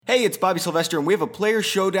Hey, it's Bobby Sylvester, and we have a player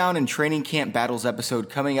showdown and training camp battles episode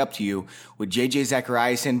coming up to you with JJ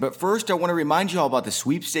Zachariason. But first, I want to remind you all about the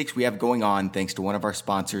sweepstakes we have going on thanks to one of our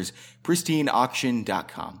sponsors,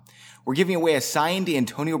 pristineauction.com. We're giving away a signed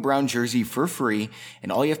Antonio Brown jersey for free,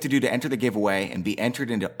 and all you have to do to enter the giveaway and be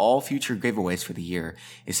entered into all future giveaways for the year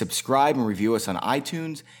is subscribe and review us on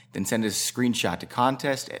iTunes, then send us a screenshot to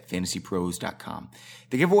contest@fantasypros.com.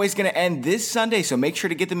 The giveaway is going to end this Sunday, so make sure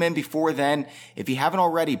to get them in before then. If you haven't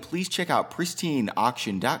already, please check out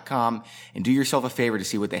pristineauction.com and do yourself a favor to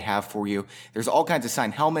see what they have for you. There's all kinds of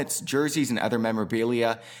signed helmets, jerseys, and other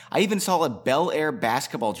memorabilia. I even saw a Bel Air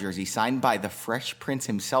basketball jersey signed by the Fresh Prince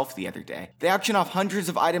himself the other day. They auction off hundreds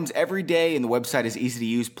of items every day, and the website is easy to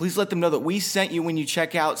use. Please let them know that we sent you when you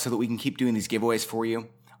check out so that we can keep doing these giveaways for you.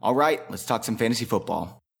 All right, let's talk some fantasy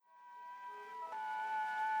football.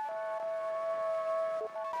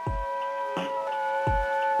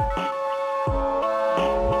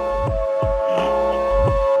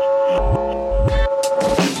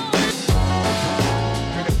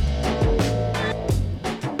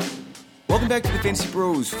 Back to the Fantasy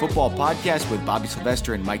Bros Football Podcast with Bobby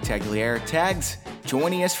Sylvester and Mike Tagliere. Tags,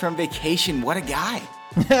 joining us from vacation. What a guy.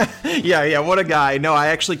 Yeah, what a guy. No, I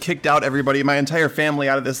actually kicked out everybody, my entire family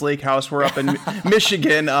out of this lake house. We're up in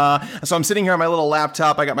Michigan. So I'm sitting here on my little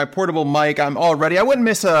laptop. I got my portable mic. I'm all ready. I wouldn't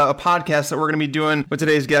miss a podcast that we're going to be doing with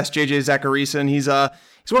today's guest, JJ Zachariason. He's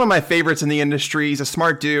one of my favorites in the industry. He's a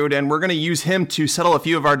smart dude, and we're going to use him to settle a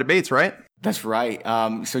few of our debates, right? That's right.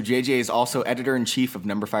 So JJ is also editor-in-chief of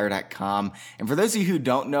numberFire.com. And for those of you who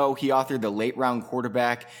don't know, he authored The Late Round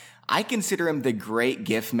Quarterback. I consider him the great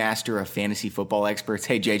gift master of fantasy football experts.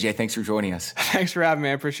 Hey, JJ, thanks for joining us. Thanks for having me.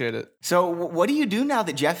 I appreciate it. So what do you do now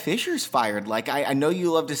that Jeff Fisher's fired? Like, I know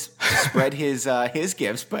you love to spread his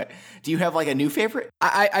gifts, but do you have like a new favorite?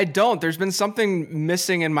 I don't. There's been something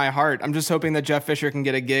missing in my heart. I'm just hoping that Jeff Fisher can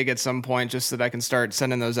get a gig at some point just so that I can start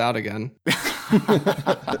sending those out again.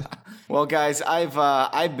 Well, guys,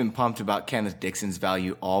 I've been pumped about Kenneth Dixon's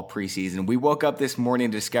value all preseason. We woke up this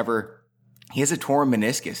morning to discover he has a torn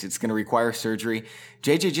meniscus. It's going to require surgery.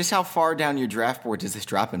 JJ, just how far down your draft board does this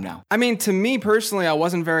drop him now? I mean, to me personally, I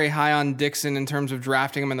wasn't very high on Dixon in terms of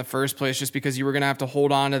drafting him in the first place, just because you were going to have to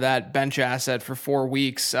hold on to that bench asset for 4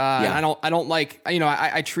 weeks. I don't like,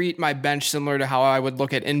 I treat my bench similar to how I would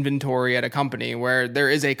look at inventory at a company, where there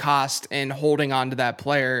is a cost in holding on to that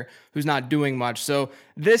player who's not doing much. So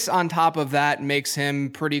this on top of that makes him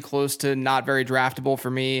pretty close to not very draftable for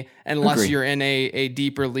me, unless you're in a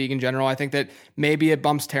deeper league in general. I think that maybe it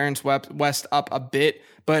bumps Terrence West up a bit,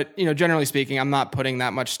 but generally speaking, I'm not putting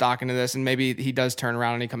that much stock into this, and maybe he does turn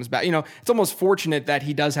around and he comes back. It's almost fortunate that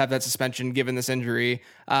he does have that suspension given this injury,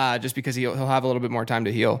 just because he'll have a little bit more time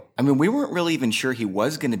to heal. I mean, we weren't really even sure he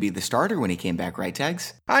was going to be the starter when he came back, right,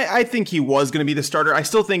 Tags? I think he was going to be the starter. I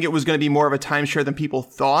still think it was going to be more of a timeshare than people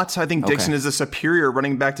thought. I think Dixon is a superior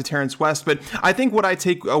running back to Terrence West, but I think what I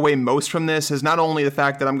take away most from this is not only the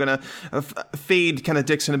fact that I'm going to fade kind of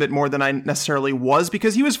Dixon a bit more than I necessarily was,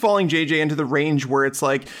 because he was falling JJ into the range where it's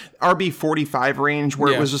like RB 45 range,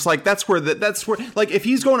 where it was just like, that's where like if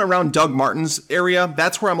he's going around Doug Martin's area,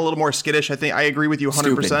 that's where I'm a little more skittish. I think I agree with you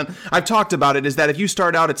 100%. Stupid. I've talked about it, is that if you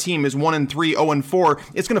start out a team as 1-3, 0-4,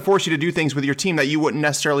 it's going to force you to do things with your team that you wouldn't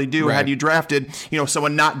necessarily do had you drafted,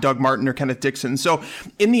 someone not Doug Martin or Kenneth Dixon. So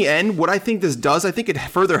in the end, what I think this does, I think it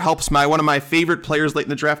further helps one of my favorite players late in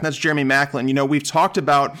the draft, and that's Jeremy Maclin. We've talked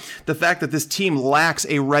about the fact that this team lacks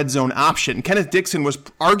a red zone option. Kenneth Dixon was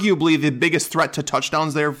arguably the biggest threat to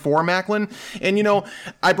touchdowns there for Maclin. And,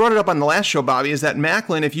 I brought it up on the last show, Bobby, is that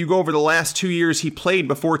Maclin, if you go over the last 2 years he played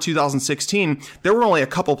before 2016, there were only a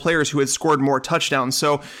couple players who had scored more touchdowns.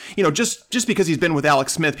 So, just because he's been with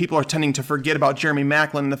Alex Smith, people are tending to forget about Jeremy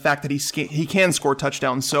Maclin and the fact that he can score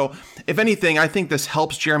touchdowns. So, if anything, I think this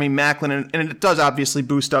helps Jeremy Maclin, and it does obviously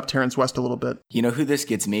boost up Terrence West a little bit. You know who this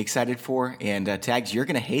gets me excited for? And Tags, you're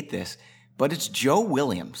going to hate this, but it's Joe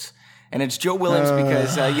Williams. And it's Joe Williams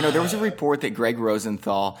because, there was a report that Greg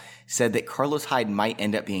Rosenthal said that Carlos Hyde might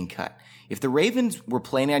end up being cut. If the Ravens were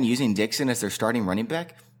planning on using Dixon as their starting running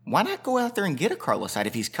back, why not go out there and get a Carlos Hyde?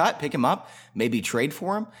 If he's cut, pick him up, maybe trade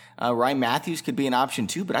for him. Ryan Matthews could be an option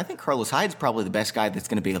too, but I think Carlos Hyde's probably the best guy that's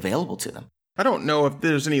going to be available to them. I don't know if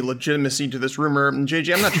there's any legitimacy to this rumor. And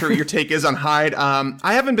JJ, I'm not sure what your take is on Hyde.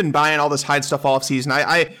 I haven't been buying all this Hyde stuff all off season.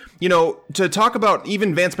 To talk about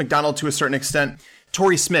even Vance McDonald to a certain extent,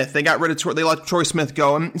 Torrey Smith, they let Torrey Smith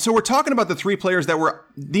go. And so we're talking about the three players that were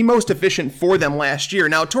the most efficient for them last year.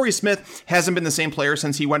 Now, Torrey Smith hasn't been the same player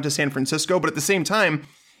since he went to San Francisco, but at the same time,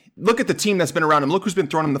 look at the team that's been around him. Look who's been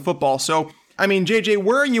throwing him the football. So I mean, JJ,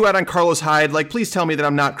 where are you at on Carlos Hyde? Like, please tell me that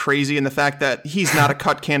I'm not crazy in the fact that he's not a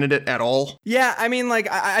cut candidate at all. Yeah, I mean, like,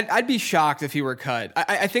 I'd be shocked if he were cut.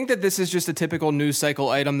 I think that this is just a typical news cycle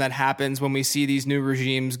item that happens when we see these new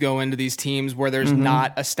regimes go into these teams where there's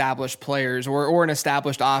not established players or an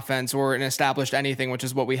established offense or an established anything, which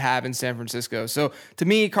is what we have in San Francisco. So to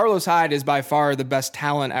me, Carlos Hyde is by far the best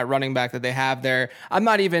talent at running back that they have there. I'm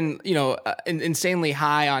not even, insanely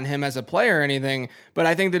high on him as a player or anything, but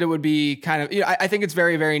I think that it would be kind of, I think it's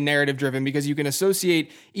very, very narrative driven because you can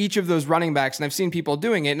associate each of those running backs, and I've seen people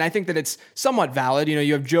doing it, and I think that it's somewhat valid.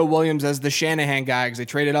 You have Joe Williams as the Shanahan guy because they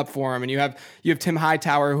traded up for him, and you have Tim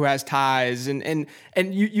Hightower who has ties, and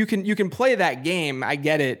you can play that game. I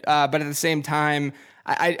get it, but at the same time,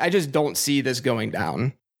 I just don't see this going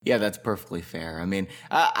down. Yeah, that's perfectly fair. I mean,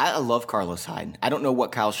 I love Carlos Hyde. I don't know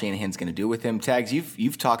what Kyle Shanahan's going to do with him. Tags,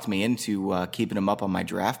 you've talked me into keeping him up on my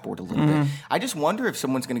draft board a little bit. I just wonder if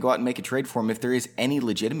someone's going to go out and make a trade for him if there is any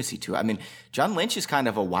legitimacy to it. I mean, John Lynch is kind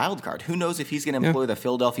of a wild card. Who knows if he's going to employ the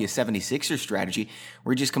Philadelphia 76ers strategy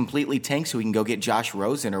where he just completely tanks so he can go get Josh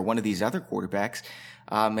Rosen or one of these other quarterbacks.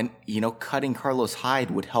 Cutting Carlos Hyde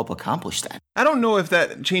would help accomplish that. I don't know if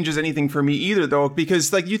that changes anything for me either, though,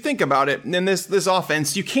 because like you think about it, in this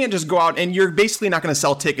offense, you can't just go out and you're basically not going to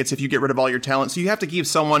sell tickets if you get rid of all your talent. So you have to keep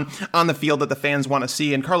someone on the field that the fans want to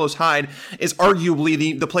see. And Carlos Hyde is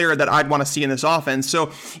arguably the player that I'd want to see in this offense.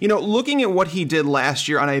 So, looking at what he did last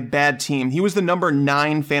year on a bad team, he was the number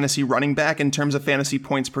 9 fantasy running back in terms of fantasy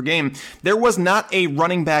points per game. There was not a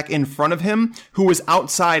running back in front of him who was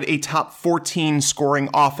outside a top 14 scoring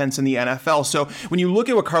offense in the NFL. So when you look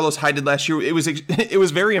at what Carlos Hyde did last year, it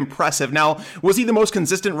was very impressive. Now, was he the most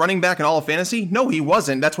consistent running back in all of fantasy? No, he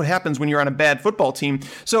wasn't. That's what happens when you're on a bad football team.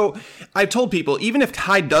 So I've told people, even if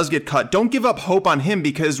Hyde does get cut, don't give up hope on him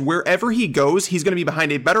because wherever he goes, he's going to be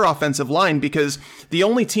behind a better offensive line because the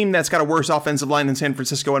only team that's got a worse offensive line than San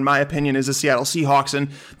Francisco, in my opinion, is the Seattle Seahawks, and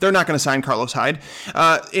they're not going to sign Carlos Hyde.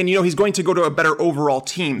 He's going to go to a better overall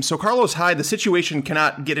team. So Carlos Hyde, the situation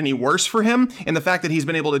cannot get any worse for him, and the fact that he's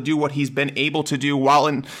been able to do what he's been able to do while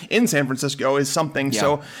in San Francisco is something. Yeah.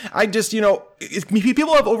 So I just,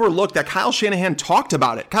 people have overlooked that Kyle Shanahan talked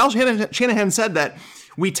about it. Kyle Shanahan said that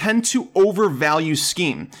we tend to overvalue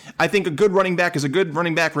scheme. I think a good running back is a good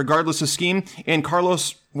running back regardless of scheme, and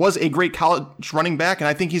Carlos was a great college running back, and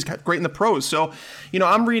I think he's great in the pros. So,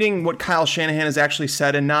 I'm reading what Kyle Shanahan has actually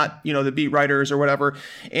said and not, the beat writers or whatever.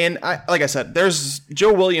 And like I said,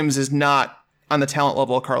 Joe Williams is not on the talent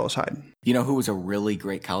level of Carlos Hyde. You know who was a really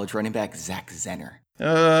great college running back? Zach Zenner.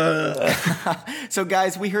 So,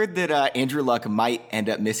 guys, we heard that Andrew Luck might end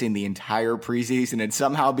up missing the entire preseason and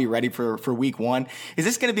somehow be ready for week 1. Is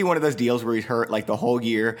this going to be one of those deals where he's hurt like the whole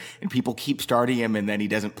year and people keep starting him and then he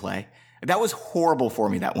doesn't play? That was horrible for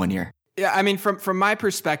me that one year. Yeah, I mean, from my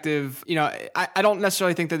perspective, I don't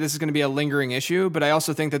necessarily think that this is going to be a lingering issue, but I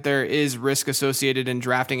also think that there is risk associated in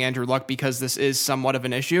drafting Andrew Luck because this is somewhat of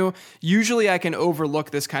an issue. Usually I can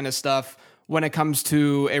overlook this kind of stuff when it comes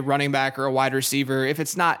to a running back or a wide receiver, if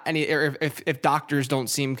it's not any, or if doctors don't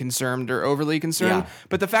seem concerned or overly concerned. Yeah.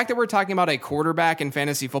 But the fact that we're talking about a quarterback in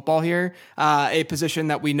fantasy football here, a position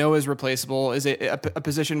that we know is replaceable, is a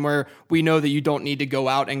position where we know that you don't need to go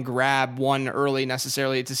out and grab one early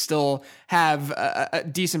necessarily to still have a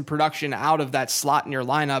decent production out of that slot in your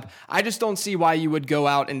lineup. I just don't see why you would go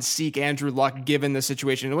out and seek Andrew Luck given the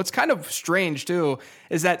situation. And what's kind of strange too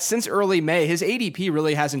is that since early May, his ADP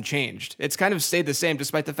really hasn't changed. It's kind of stayed the same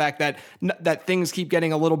despite the fact that things keep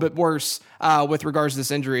getting a little bit worse with regards to this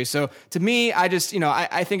injury. So to me, I just,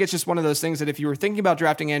 I think it's just one of those things that if you were thinking about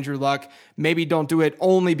drafting Andrew Luck, maybe don't do it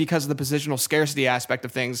only because of the positional scarcity aspect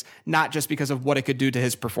of things, not just because of what it could do to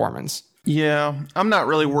his performance. Yeah, I'm not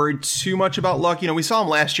really worried too much about Luck. We saw him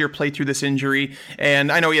last year play through this injury,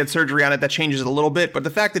 and I know he had surgery on it. That changes it a little bit, but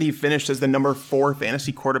the fact that he finished as the number 4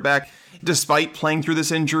 fantasy quarterback, despite playing through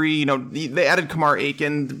this injury, they added Kamar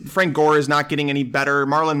Aiken. Frank Gore is not getting any better.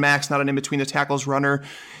 Marlon Mack's not an in-between the tackles runner.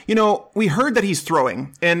 We heard that he's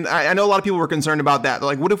throwing, and I know a lot of people were concerned about that. They're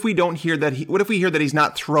like, what if we don't hear that? What if we hear that he's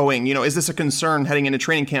not throwing? Is this a concern heading into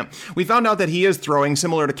training camp? We found out that he is throwing,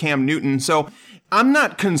 similar to Cam Newton. So I'm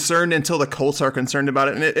not concerned until the Colts are concerned about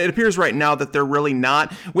it, and it appears right now that they're really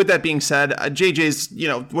not. With that being said, JJ's,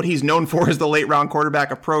 what he's known for is the late round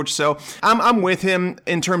quarterback approach. So I'm with him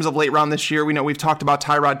in terms of late round this year. We've talked about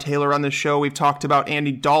Tyrod Taylor on this show. We've talked about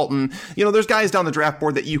Andy Dalton. There's guys down the draft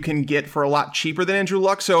board that you can get for a lot cheaper than Andrew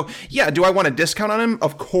Luck. So yeah, do I want a discount on him?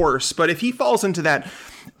 Of course. But if he falls into that,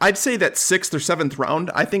 I'd say that 6th or 7th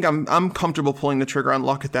round, I think I'm comfortable pulling the trigger on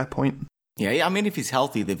Luck at that point. Yeah, I mean, if he's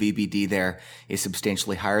healthy, the VBD there is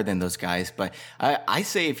substantially higher than those guys. But I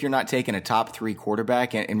say if you're not taking a top 3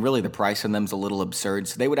 quarterback, and really the price on them is a little absurd,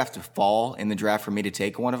 so they would have to fall in the draft for me to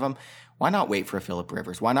take one of them. Why not wait for a Phillip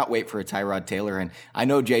Rivers? Why not wait for a Tyrod Taylor? And I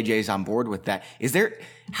know JJ's on board with that.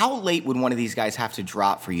 How late would one of these guys have to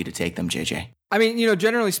drop for you to take them, JJ? I mean,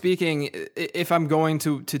 generally speaking, if I'm going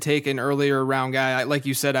to take an earlier round guy, like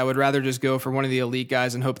you said, I would rather just go for one of the elite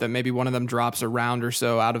guys and hope that maybe one of them drops a round or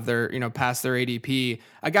so out of their, past their ADP.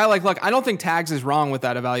 A guy like Luck, I don't think Tags is wrong with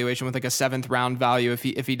that evaluation with like a 7th round value if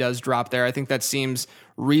he does drop there. I think that seems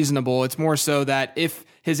reasonable. It's more so that if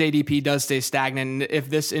his ADP does stay stagnant, and if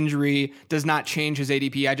this injury does not change his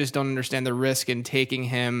ADP, I just don't understand the risk in taking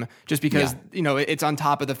him just because, it's on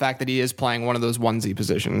top of the fact that he is playing one of those onesie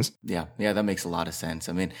positions. Yeah, that makes a lot of sense.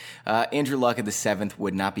 I mean, Andrew Luck at the 7th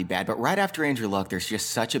would not be bad, but right after Andrew Luck, there's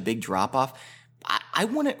just such a big drop off. I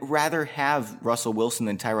wouldn't rather have Russell Wilson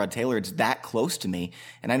than Tyrod Taylor. It's that close to me.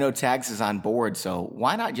 And I know Tags is on board, so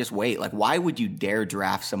why not just wait? Like, why would you dare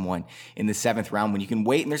draft someone in the 7th round when you can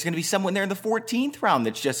wait and there's going to be someone there in the 14th round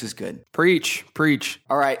that's just as good? Preach.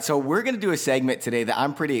 All right, so we're going to do a segment today that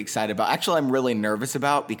I'm pretty excited about. Actually, I'm really nervous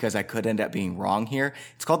about because I could end up being wrong here.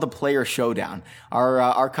 It's called the Player Showdown.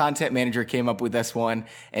 Our content manager came up with this one,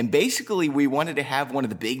 and basically we wanted to have one of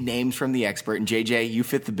the big names from the expert, and JJ, you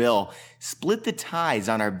fit the bill, split the ties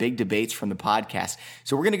on our big debates from the podcast.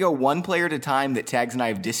 So we're going to go one player at a time that Tags and I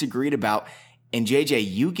have disagreed about. And JJ,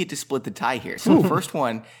 you get to split the tie here. So the first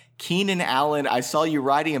one, Keenan Allen. I saw you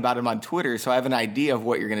writing about him on Twitter, so I have an idea of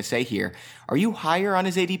what you're going to say here. Are you higher on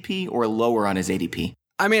his ADP or lower on his ADP?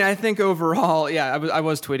 I mean, I think overall, I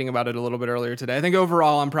was tweeting about it a little bit earlier today. I think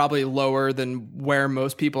overall I'm probably lower than where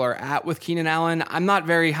most people are at with Keenan Allen. I'm not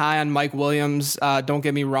very high on Mike Williams. Don't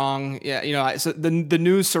get me wrong. Yeah, so the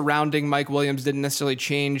news surrounding Mike Williams didn't necessarily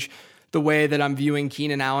change the way that I'm viewing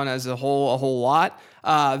Keenan Allen as a whole lot.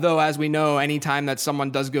 Though, as we know, anytime that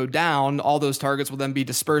someone does go down, all those targets will then be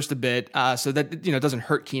dispersed a bit, so that it doesn't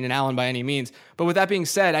hurt Keenan Allen by any means. But with that being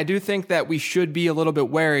said, I do think that we should be a little bit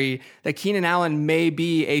wary that Keenan Allen may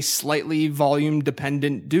be a slightly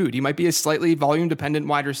volume-dependent dude. He might be a slightly volume-dependent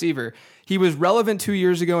wide receiver. He was relevant 2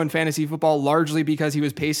 years ago in fantasy football largely because he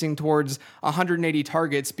was pacing towards 180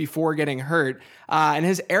 targets before getting hurt. And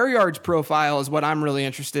his air yards profile is what I'm really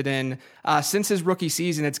interested in. Since his rookie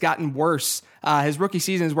season, it's gotten worse. His rookie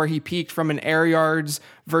season is where he peaked from an air yards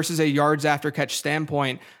versus a yards after catch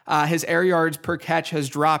standpoint. His air yards per catch has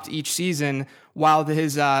dropped each season, while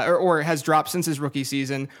his or has dropped since his rookie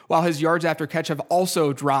season, while his yards after catch have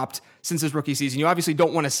also dropped since his rookie season. You obviously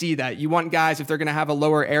don't want to see that. You want guys, if they're going to have a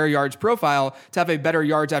lower air yards profile, to have a better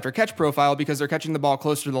yards after catch profile because they're catching the ball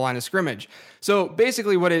closer to the line of scrimmage. So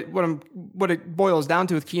basically what it boils down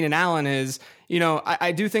to with Keenan Allen is,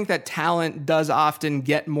 I do think that talent does often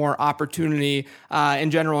get more opportunity in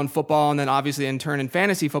general in football, and then obviously in turn in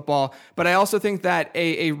fantasy football. But I also think that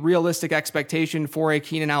a realistic expectation for a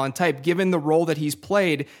Keenan Allen type, given the role that he's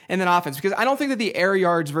played in that offense, because I don't think that the air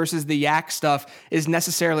yards versus the yak stuff is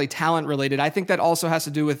necessarily talent related. I think that also has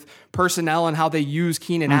to do with personnel and how they use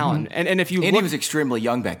Keenan Allen. And if you he was extremely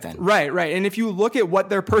young back then. Right. And if you look at what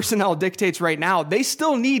their personnel dictates right now, they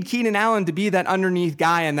still need Keenan Allen to be that underneath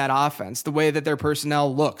guy in that offense, the way that their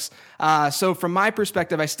personnel looks. So from my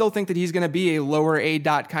perspective, I still think that he's going to be a lower A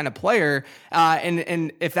dot kind of player.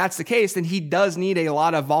 And if that's the case, then he does need a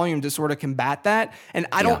lot of volume to sort of combat that. And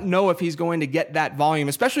I don't know if he's going to get that volume,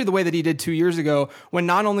 especially the way that he did 2 years ago, when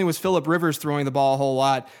not only was Phillip Rivers throwing the ball a whole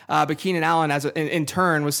lot, but Keenan Allen, in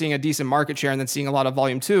turn, was seeing a decent market share and then seeing a lot of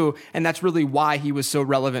volume too. And that's really why he was so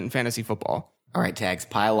relevant in fantasy football. All right, Tags,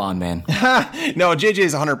 pile on, man. No, JJ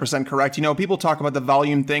is 100% correct. People talk about the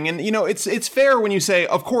volume thing, and it's fair when you say,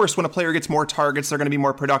 of course, when a player gets more targets, they're going to be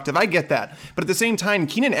more productive. I get that, but at the same time,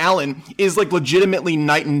 Keenan Allen is like legitimately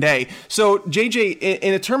night and day. So JJ,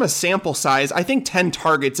 in a term of sample size, I think 10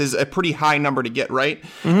 targets is a pretty high number to get, right?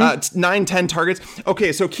 9-10 targets.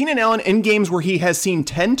 Okay, so Keenan Allen in games where he has seen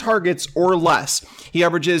 10 targets or less, he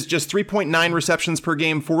averages just 3.9 receptions per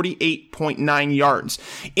game, 48.9 yards.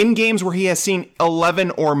 In games where he has seen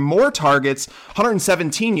 11 or more targets,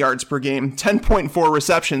 117 yards per game, 10.4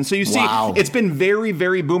 receptions. So you see, It's been very,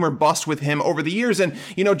 very boom or bust with him over the years. And,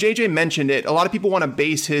 JJ mentioned it. A lot of people want to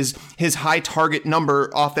base his high target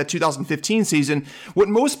number off that 2015 season. What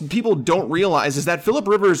most people don't realize is that Phillip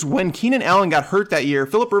Rivers, when Keenan Allen got hurt that year,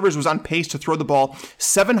 Phillip Rivers was on pace to throw the ball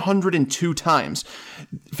 702 times.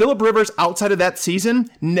 Phillip Rivers, outside of that season,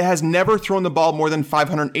 has never thrown the ball more than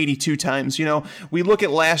 582 times. times. We look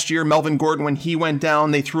at last year, Melvin Gordon, when he went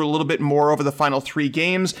down, they threw a little bit more over the final 3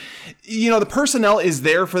 games. The personnel is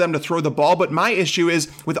there for them to throw the ball, but my issue is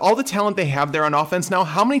with all the talent they have there on offense now,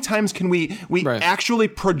 how many times can we right. actually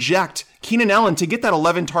project Keenan Allen to get that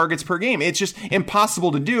 11 targets per game? It's just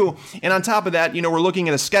impossible to do. And on top of that, we're looking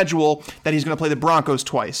at a schedule that he's going to play the Broncos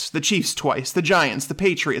twice, the Chiefs twice, the Giants, the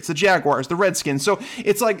Patriots, the Jaguars, the Redskins. So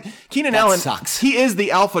it's like Keenan Allen sucks. He is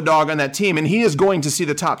the alpha dog on that team, and he is going to see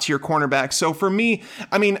the top tier cornerback. So for me,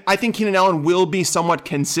 I think Keenan Allen will be somewhat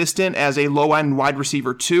consistent as a low end wide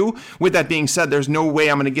receiver 2. With that being said, there's no way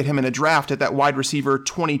I'm going to get him in a draft at that wide receiver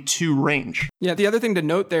 22 range. Yeah, the other thing to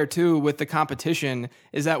note there too with the competition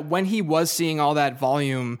is that when he was seeing all that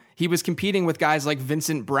volume, he was competing with guys like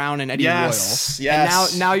Vincent Brown and Eddie Royal. Yes.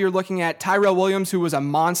 And now you're looking at Tyrell Williams, who was a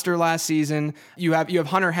monster last season. You have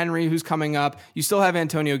Hunter Henry, who's coming up. You still have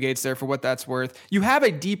Antonio Gates there for what that's worth. You have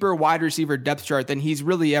a deeper wide receiver depth chart than he's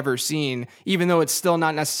really ever seen, even though it's still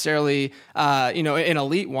not necessarily an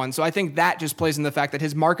elite one. So I think that just plays in the fact that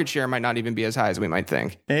his market share might not even be as high as we might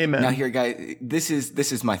think. Amen. Now here, guys, this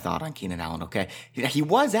is my thought on Keenan Allen, okay? He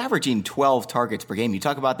was averaging 12 targets per game. You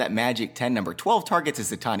talk about that magic 10 number. 12 targets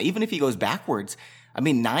is a ton. Even if he goes backwards,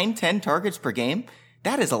 9, 10 targets per game,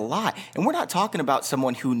 that is a lot. And we're not talking about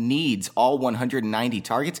someone who needs all 190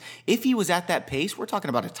 targets. If he was at that pace, we're talking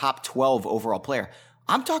about a top 12 overall player.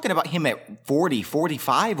 I'm talking about him at 40,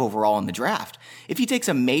 45 overall in the draft. If he takes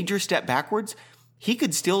a major step backwards, he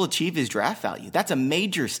could still achieve his draft value. That's a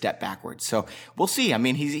major step backwards. So we'll see.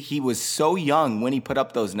 He was so young when he put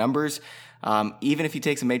up those numbers. Even if he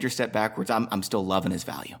takes a major step backwards, I'm still loving his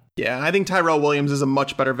value. Yeah, I think Tyrell Williams is a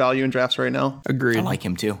much better value in drafts right now. Agreed. I like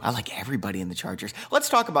him too. I like everybody in the Chargers. Let's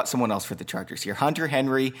talk about someone else for the Chargers here. Hunter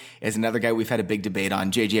Henry is another guy we've had a big debate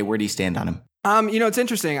on. JJ, where do you stand on him? It's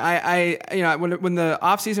interesting. When the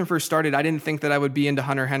offseason first started, I didn't think that I would be into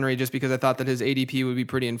Hunter Henry just because I thought that his ADP would be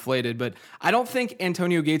pretty inflated. But I don't think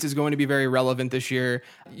Antonio Gates is going to be very relevant this year.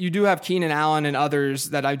 You do have Keenan Allen and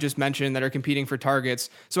others that I just mentioned that are competing for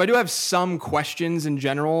targets. So I do have some questions in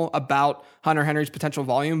general about Hunter Henry's potential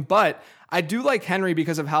volume, but I do like Henry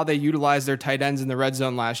because of how they utilized their tight ends in the red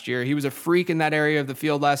zone last year. He was a freak in that area of the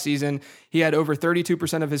field last season. He had over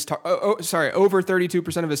 32% of his over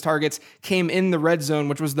 32% of his targets came in the red zone,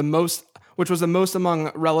 which was the most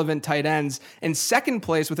among relevant tight ends. And second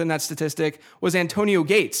place within that statistic was Antonio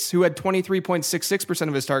Gates, who had 23.66%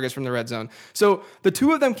 of his targets from the red zone. So the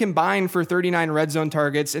two of them combined for 39 red zone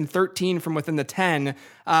targets and 13 from within the 10.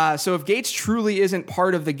 So if Gates truly isn't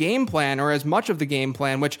part of the game plan or as much of the game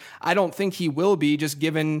plan, which I don't think he will be, just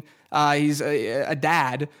given he's a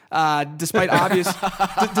dad, despite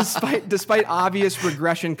obvious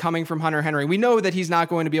regression coming from Hunter Henry. We know that he's not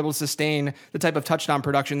going to be able to sustain the type of touchdown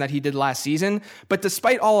production that he did last season. But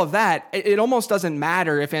despite all of that, it almost doesn't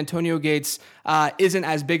matter if Antonio Gates isn't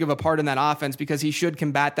as big of a part in that offense, because he should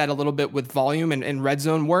combat that a little bit with volume and red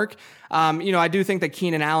zone work. I do think that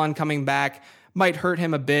Keenan Allen coming back might hurt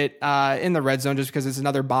him a bit in the red zone just because it's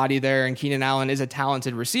another body there, and Keenan Allen is a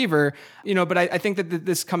talented receiver. But I think that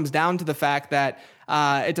this comes down to the fact that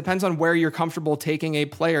it depends on where you're comfortable taking a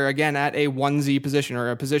player, again, at a 1Z position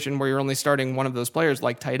or a position where you're only starting one of those players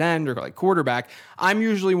like tight end or like quarterback. I'm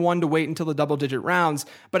usually one to wait until the double-digit rounds,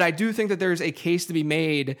 but I do think that there's a case to be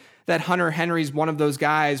made that Hunter Henry's one of those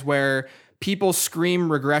guys where people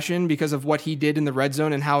scream regression because of what he did in the red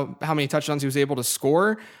zone and how many touchdowns he was able to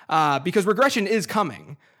score, because regression is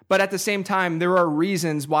coming. But at the same time, there are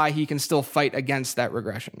reasons why he can still fight against that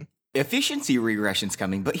regression. Efficiency regression's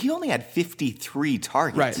coming, but he only had 53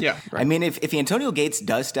 targets. Right. Yeah. Right. If Antonio Gates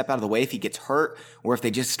does step out of the way, if he gets hurt, or if they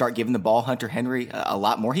just start giving the ball Hunter Henry a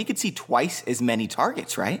lot more, he could see twice as many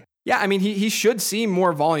targets, right? Yeah, he should see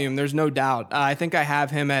more volume. There's no doubt. I think I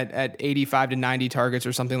have him at 85 to 90 targets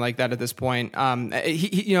or something like that at this point.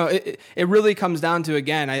 It really comes down to,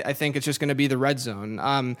 again, I think it's just going to be the red zone.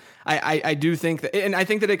 I do think that, and I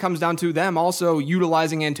think that it comes down to them also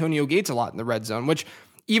utilizing Antonio Gates a lot in the red zone, which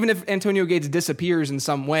even if Antonio Gates disappears in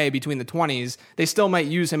some way between the 20s, they still might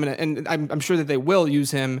use him, and I'm sure that they will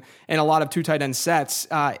use him in a lot of two tight end sets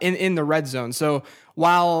in the red zone. So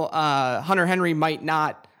while Hunter Henry might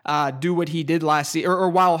not do what he did last season, or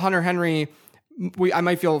while Hunter Henry, I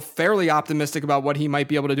might feel fairly optimistic about what he might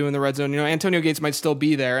be able to do in the red zone, Antonio Gates might still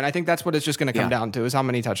be there. And I think that's what it's just going to come down to, is how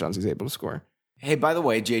many touchdowns he's able to score. Hey, by the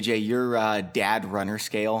way, JJ, your dad runner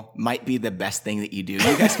scale might be the best thing that you do. You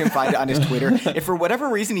guys can find it on his Twitter. If for whatever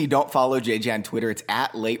reason you don't follow JJ on Twitter, it's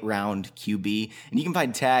at Late Round QB. And you can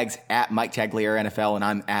find Tags at Mike Tagliere NFL, and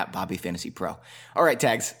I'm at Bobby Fantasy Pro. All right,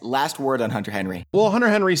 Tags, last word on Hunter Henry. Well, Hunter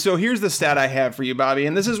Henry, so here's the stat I have for you, Bobby.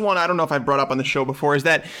 And this is one I don't know if I brought up on the show before, is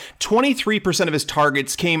that 23% of his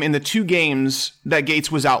targets came in the 2 games that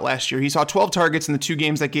Gates was out last year. He saw 12 targets in the 2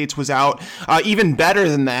 games that Gates was out. Even better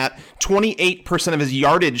than that, 28% of his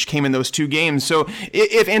yardage came in those 2 games. So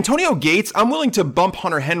if Antonio Gates, I'm willing to bump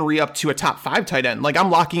Hunter Henry up to a top 5 tight end. Like, I'm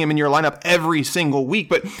locking him in your lineup every single week.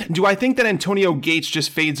 But do I think that Antonio Gates just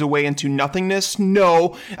fades away into nothingness?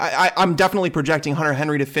 No. I'm definitely projecting Hunter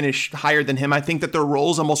Henry to finish higher than him. I think that their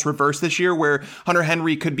roles almost reverse this year, where Hunter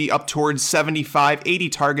Henry could be up towards 75, 80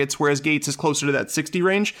 targets, whereas Gates is closer to that 60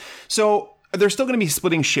 range. So they're still going to be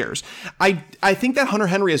splitting shares. I think that Hunter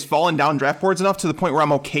Henry has fallen down draft boards enough to the point where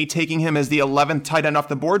I'm okay taking him as the 11th tight end off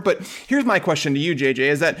the board. But here's my question to you, JJ,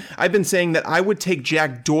 is that I've been saying that I would take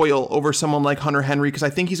Jack Doyle over someone like Hunter Henry because I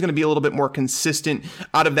think he's going to be a little bit more consistent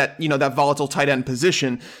out of that, that volatile tight end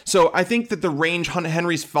position. So I think that the range Hunter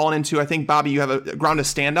Henry's fallen into, I think, Bobby, you have a ground to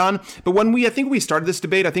stand on. But when I think we started this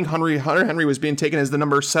debate, I think Hunter Henry was being taken as the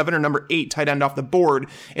number 7 or number 8 tight end off the board,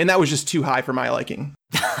 and that was just too high for my liking.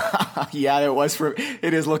 Yeah,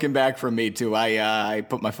 it is looking back for me too. I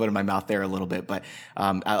put my foot in my mouth there a little bit, but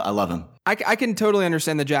I love him. I can totally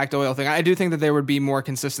understand the Jack Doyle thing. I do think that there would be more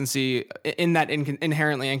consistency in that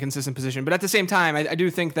inherently inconsistent position. But at the same time, I do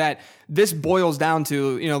think that this boils down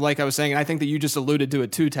to, like I was saying, and I think that you just alluded to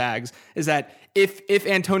it too, Tags, is that if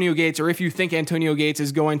Antonio Gates, or if you think Antonio Gates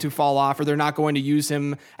is going to fall off, or they're not going to use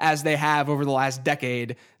him as they have over the last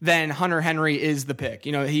decade, then Hunter Henry is the pick.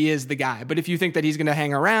 He is the guy. But if you think that he's going to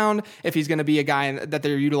hang around, if he's going to be a guy that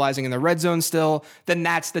they're utilizing in the red zone still, then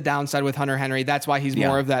that's the downside with Hunter Henry. That's why he's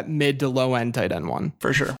more of that mid to low end tight end one.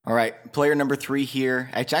 For sure. All right. Player number 3 here.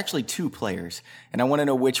 It's actually 2 players, and I want to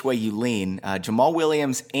know which way you lean. Jamal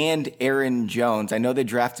Williams and Aaron Jones. I know they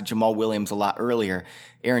drafted Jamal Williams a lot earlier.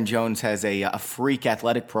 Aaron Jones has a freak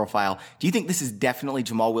athletic profile. Do you think this is definitely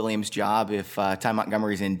Jamal Williams' job if Ty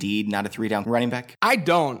Montgomery is indeed not a 3-down running back? I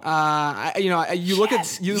don't. You look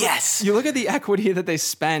at the equity that they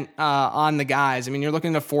spent on the guys. I mean, you're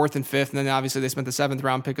looking at 4th and 5th, and then obviously they spent the 7th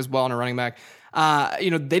round pick as well on a running back.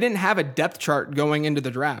 They didn't have a depth chart going into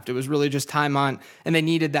the draft. It was really just Ty Mont, and they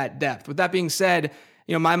needed that depth. With that being said,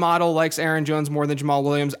 my model likes Aaron Jones more than Jamal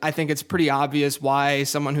Williams. I think it's pretty obvious why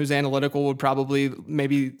someone who's analytical would probably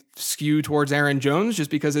maybe skew towards Aaron Jones,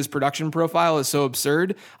 just because his production profile is so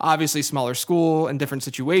absurd. Obviously, smaller school and different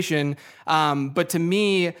situation. But to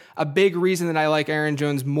me, a big reason that I like Aaron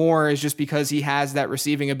Jones more is just because he has that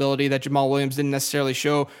receiving ability that Jamal Williams didn't necessarily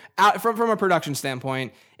show from a production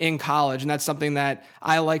standpoint in college. And that's something that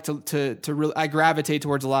I like to really, I gravitate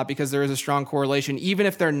towards a lot, because there is a strong correlation. Even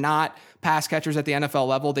if they're not pass catchers at the NFL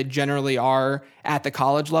level, they generally are at the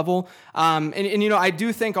college level. I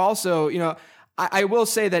do think also, I will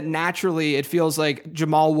say that naturally it feels like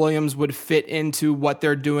Jamal Williams would fit into what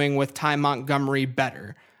they're doing with Ty Montgomery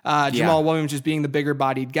better. Jamal Williams just being the bigger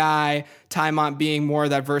bodied guy, Ty Mont being more of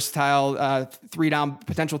that versatile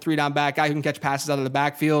potential 3-down back guy who can catch passes out of the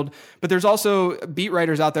backfield. But there's also beat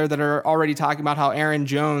writers out there that are already talking about how Aaron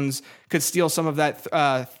Jones could steal some of that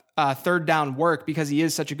 3rd down work because he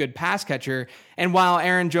is such a good pass catcher. And while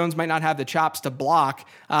Aaron Jones might not have the chops to block,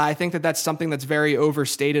 I think that that's something that's very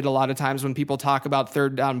overstated a lot of times when people talk about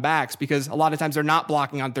 3rd down backs, because a lot of times they're not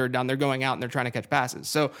blocking on 3rd down. They're going out and they're trying to catch passes.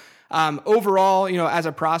 So overall, as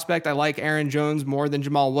a prospect, I like Aaron Jones more than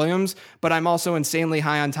Jamal Williams, but I'm also insanely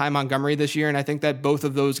high on Ty Montgomery this year. And I think that both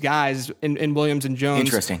of those guys in Williams and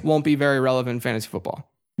Jones won't be very relevant in fantasy football.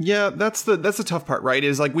 Yeah, that's the tough part, right?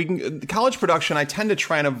 Is like college production, I tend to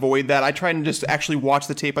try and avoid that. I try and just actually watch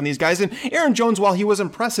the tape on these guys. And Aaron Jones, while he was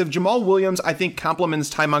impressive, Jamal Williams, I think, compliments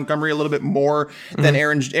Ty Montgomery a little bit more than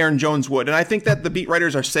Aaron Jones would. And I think that the beat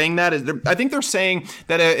writers are saying that. I think they're saying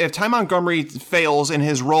that if Ty Montgomery fails in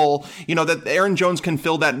his role, that Aaron Jones can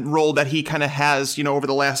fill that role that he kind of has, over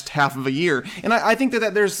the last half of a year. And I think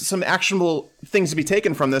that there's some actionable things to be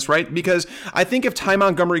taken from this, right? Because I think if Ty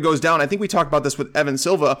Montgomery goes down, I think we talked about this with Evan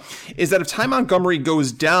Silva, is that if Ty Montgomery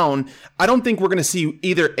goes down, I don't think we're going to see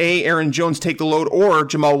either Aaron Jones take the load or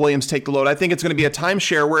Jamal Williams take the load. I think it's going to be a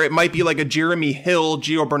timeshare where it might be like a Jeremy Hill,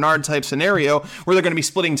 Gio Bernard type scenario where they're going to be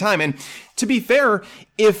splitting time. And to be fair,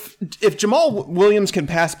 if Jamal Williams can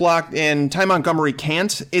pass block and Ty Montgomery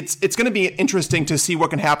can't, it's going to be interesting to see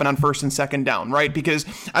what can happen on 1st and 2nd down, right? Because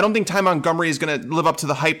I don't think Ty Montgomery is going to live up to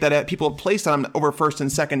the hype that people have placed on him over 1st and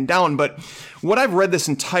 2nd down. But what I've read this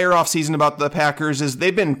entire offseason about the Packers is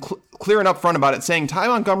they've been clear and upfront about it, saying, Ty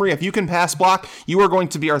Montgomery, if you can pass block, you are going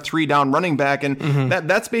to be our 3-down running back. And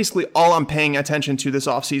that's basically all I'm paying attention to this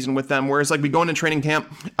offseason with them. Whereas like we go into training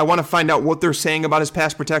camp, I want to find out what they're saying about his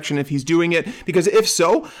pass protection, if he's doing it, because if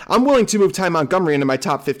so, I'm willing to move Ty Montgomery into my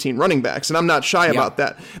top 15 running backs, and I'm not shy about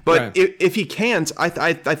that. But if he can't,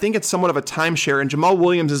 I think it's somewhat of a timeshare, and Jamal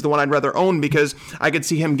Williams is the one I'd rather own because I could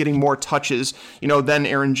see him getting more touches, than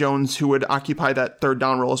Aaron Jones, who would occupy that 3rd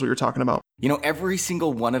down role as we were talking about. Every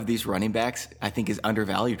single one of these running backs, I think, is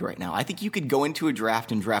undervalued right now. I think you could go into a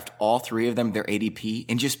draft and draft all 3 of them, their ADP,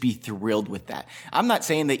 and just be thrilled with that. I'm not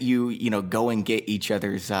saying that you go and get each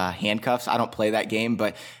other's handcuffs. I don't play that game,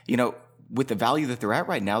 but, with the value that they're at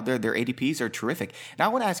right now, their ADPs are terrific. Now, I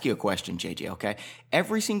want to ask you a question, JJ, okay?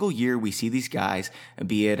 Every single year we see these guys,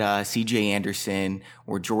 be it CJ Anderson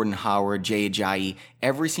or Jordan Howard, Jay Ajayi,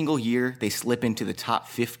 every single year they slip into the top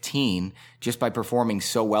 15 just by performing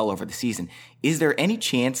so well over the season. Is there any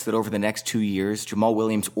chance that over the next 2 years, Jamal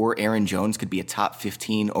Williams or Aaron Jones could be a top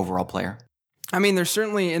 15 overall player? I mean, they're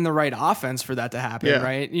certainly in the right offense for that to happen,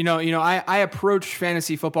 right? I approach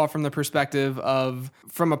fantasy football from the perspective of,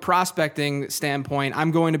 from a prospecting standpoint,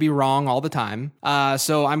 I'm going to be wrong all the time.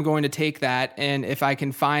 So I'm going to take that, and if I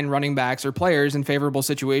can find running backs or players in favorable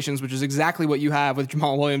situations, which is exactly what you have with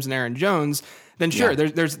Jamal Williams and Aaron Jones, then sure,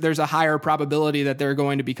 there's a higher probability that they're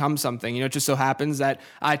going to become something. It just so happens that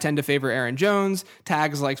I tend to favor Aaron Jones.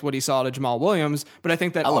 Tags likes what he saw to Jamal Williams, but I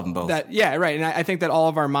think that I love them both. And I think that all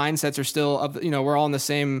of our mindsets are still we're all on the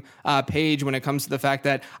same page when it comes to the fact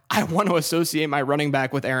that I want to associate my running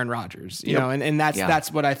back with Aaron Rodgers. And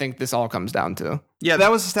that's what I think this all comes down to. Yeah,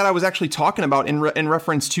 that was the stat I was actually talking about in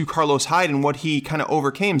reference to Carlos Hyde and what he kind of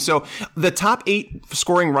overcame. So the top 8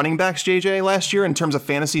 scoring running backs, JJ, last year in terms of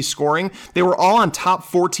fantasy scoring, they were all on top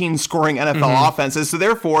 14 scoring NFL offenses. So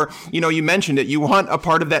therefore, you mentioned it, you want a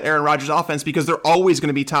part of that Aaron Rodgers offense because they're always going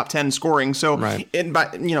to be top 10 scoring. So by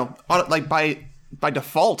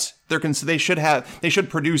default, they should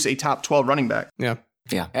produce a top 12 running back. Yeah.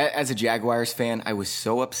 Yeah. As a Jaguars fan, I was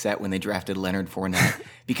so upset when they drafted Leonard Fournette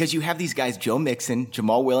because you have these guys, Joe Mixon,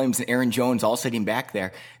 Jamal Williams, and Aaron Jones all sitting back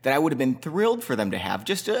there that I would have been thrilled for them to have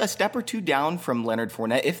just a step or two down from Leonard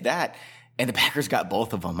Fournette, if that. And the Packers got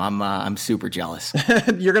both of them. I'm super jealous.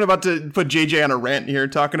 You're about to put JJ on a rant here,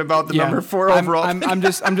 talking about the number 4 overall. I'm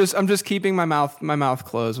just keeping my mouth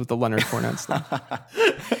closed with the Leonard Fournette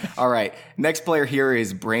stuff. All right, next player here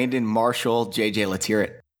is Brandon Marshall. JJ, let's hear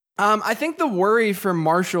it. I think the worry for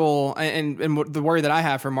Marshall and the worry that I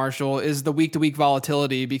have for Marshall is the week-to-week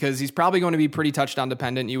volatility, because he's probably going to be pretty touchdown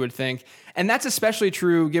dependent, you would think. And that's especially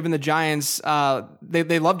true given the Giants.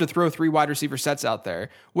 They love to throw 3 wide receiver sets out there,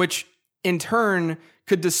 which in turn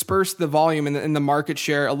could disperse the volume in the market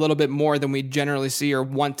share a little bit more than we generally see or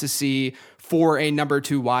want to see for a number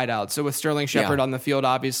 2 wideout. So with Sterling Shepard on the field,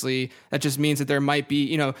 obviously, that just means that there might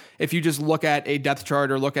be, if you just look at a depth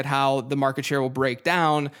chart or look at how the market share will break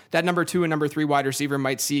down, that number 2 and number 3 wide receiver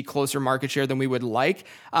might see closer market share than we would like.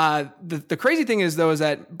 The crazy thing is, though, is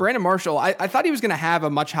that Brandon Marshall, I thought he was going to have a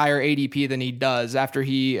much higher ADP than he does after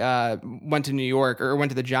he went to New York or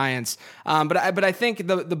went to the Giants. But I think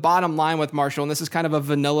the bottom line with Marshall, and this is kind of a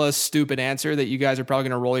vanilla, stupid answer that you guys are probably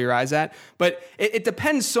going to roll your eyes at, but it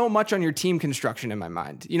depends so much on your team construction in my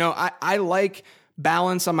mind. I like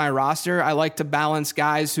balance on my roster. I like to balance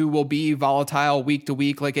guys who will be volatile week to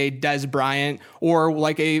week, like a Dez Bryant or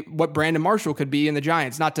like what Brandon Marshall could be in the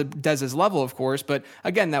Giants. Not to Dez's level, of course, but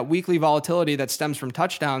again, that weekly volatility that stems from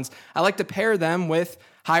touchdowns, I like to pair them with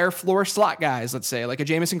higher floor slot guys, let's say, like a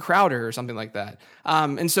Jamison Crowder or something like that.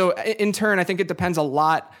 And so in turn, I think it depends a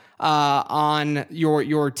lot on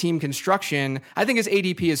your team construction. I think his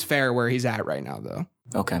ADP is fair where he's at right now, though.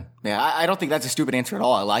 Okay. Yeah, I don't think that's a stupid answer at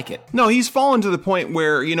all. I like it. No, he's fallen to the point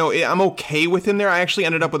where, I'm okay with him there. I actually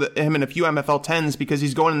ended up with him in a few MFL 10s because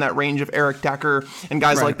he's going in that range of Eric Decker and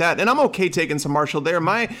guys like that. And I'm okay taking some Marshall there.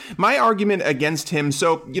 My argument against him,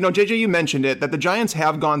 so, JJ, you mentioned it, that the Giants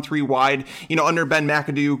have gone 3 wide, under Ben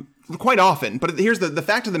McAdoo quite often. But here's the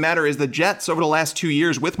fact of the matter is the Jets over the last 2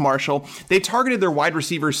 years with Marshall, they targeted their wide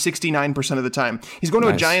receivers 69% of the time. He's going to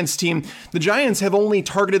a Giants team. The Giants have only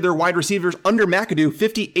targeted their wide receivers under McAdoo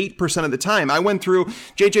 58% of the time. I went through,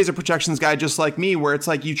 JJ's a projections guy just like me, where it's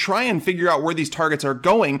like you try and figure out where these targets are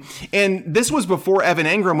going. And this was before Evan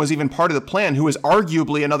Engram was even part of the plan, who is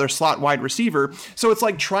arguably another slot wide receiver. So it's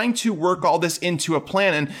like trying to work all this into a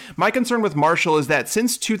plan. And my concern with Marshall is that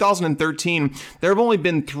since 2013, there have only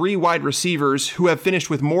been 3 wide receivers who have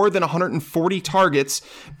finished with more than 140 targets,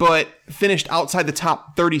 but finished outside the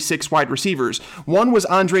top 36 wide receivers. One was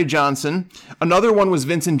Andre Johnson, another one was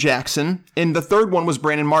Vincent Jackson, and the third one was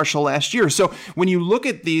Brandon Marshall last year. So when you look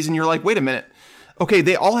at these and you're like, wait a minute, okay,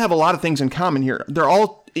 they all have a lot of things in common here. They're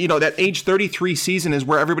all, that age 33 season is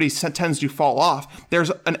where everybody tends to fall off.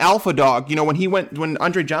 There's an alpha dog. When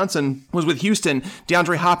Andre Johnson was with Houston,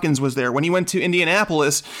 DeAndre Hopkins was there. When he went to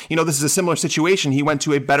Indianapolis, this is a similar situation. He went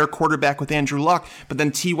to a better quarterback with Andrew Luck, but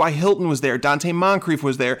then T.Y. Hilton was there. Dante Moncrief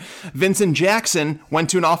was there. Vincent Jackson went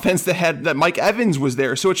to an offense that Mike Evans was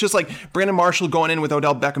there. So it's just like Brandon Marshall going in with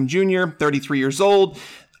Odell Beckham Jr., 33 years old.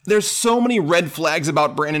 There's so many red flags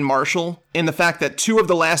about Brandon Marshall in the fact that 2 of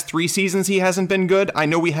the last 3 seasons he hasn't been good. I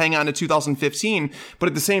know we hang on to 2015, but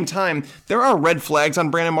at the same time, there are red flags on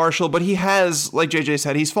Brandon Marshall, but he has, like JJ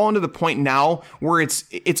said, he's fallen to the point now where it's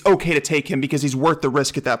okay to take him because he's worth the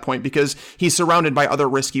risk at that point because he's surrounded by other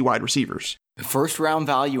risky wide receivers. First round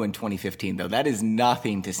value in 2015, though, that is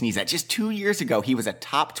nothing to sneeze at. Just 2 years ago, he was a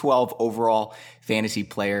top 12 overall fantasy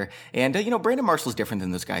player. And, Brandon Marshall's different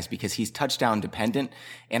than those guys because he's touchdown dependent.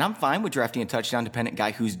 And I'm fine with drafting a touchdown dependent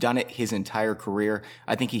guy who's done it his entire career.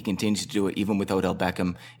 I think he continues to do it even with Odell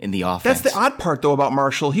Beckham in the offense. That's the odd part, though, about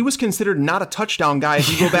Marshall. He was considered not a touchdown guy.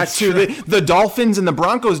 If you go back to the Dolphins and the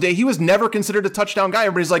Broncos day, he was never considered a touchdown guy.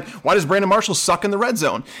 Everybody's like, why does Brandon Marshall suck in the red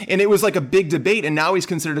zone? And it was like a big debate. And now he's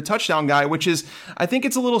considered a touchdown guy, which is, I think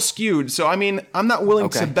it's a little skewed. So, I'm not willing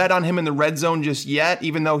to bet on him in the red zone just yet,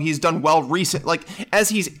 even though he's done well recent. Like, as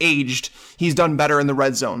he's aged, he's done better in the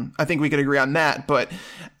red zone. I think we could agree on that. But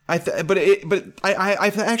I've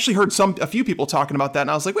actually heard a few people talking about that,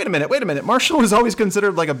 and I was like, wait a minute. Marshall was always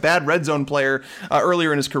considered like a bad red zone player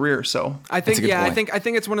earlier in his career. So I think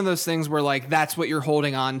it's one of those things where like that's what you're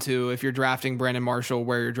holding on to if you're drafting Brandon Marshall,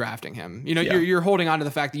 where you're drafting him. You're holding on to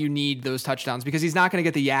the fact that you need those touchdowns because he's not going to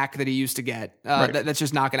get the yak that he used to get. Right. That's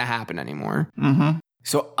just not going to happen anymore. Mm-hmm.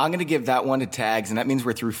 So I'm going to give that one to Tags, and that means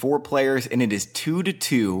we're through 4 players, and it is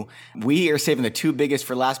 2-2. We are saving the 2 biggest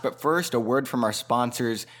for last, but first, a word from our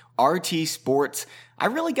sponsors, RT Sports. I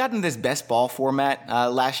really got into this best ball format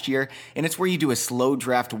last year, and it's where you do a slow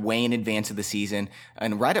draft way in advance of the season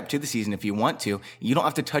and right up to the season if you want to. You don't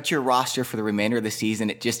have to touch your roster for the remainder of the season.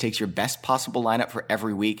 It just takes your best possible lineup for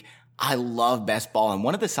every week. I love best ball, and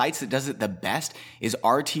one of the sites that does it the best is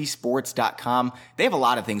rtsports.com. They have a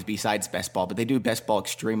lot of things besides best ball, but they do best ball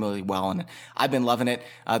extremely well, and I've been loving it.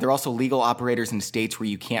 They're also legal operators in states where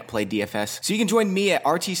you can't play DFS. So you can join me at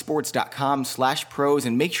rtsports.com/pros,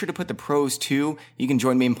 and make sure to put the pros too. You can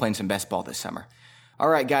join me in playing some best ball this summer. All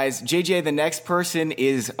right, guys. JJ, the next person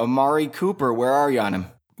is Amari Cooper. Where are you on him?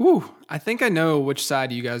 Ooh, I think I know which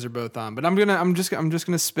side you guys are both on, but I'm just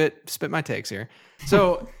gonna spit my takes here.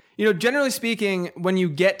 So. Generally speaking, when you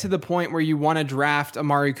get to the point where you want to draft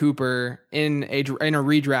Amari Cooper in a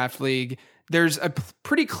redraft league, there's a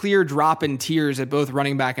pretty clear drop in tiers at both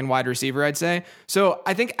running back and wide receiver, I'd say. So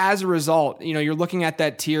I think as a result, you're looking at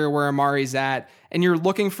that tier where Amari's at, and you're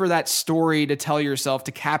looking for that story to tell yourself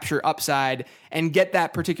to capture upside and get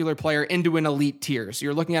that particular player into an elite tier. So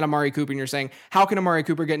you're looking at Amari Cooper and you're saying, how can Amari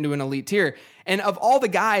Cooper get into an elite tier? And of all the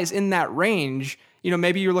guys in that range,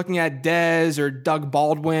 maybe you're looking at Dez or Doug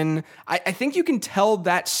Baldwin. I think you can tell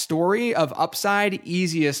that story of upside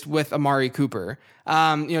easiest with Amari Cooper.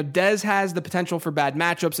 Dez has the potential for bad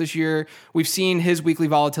matchups this year. We've seen his weekly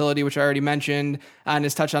volatility, which I already mentioned, and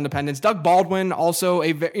his touchdown dependence. Doug Baldwin also,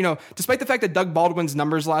 despite the fact that Doug Baldwin's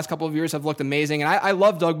numbers the last couple of years have looked amazing, and I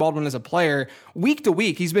love Doug Baldwin as a player, week to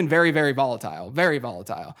week, he's been very, very volatile, very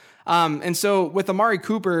volatile. And so with Amari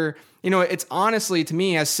Cooper, it's honestly, to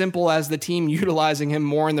me, as simple as the team utilizing him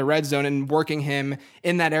more in the red zone and working him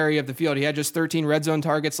in that area of the field. He had just 13 red zone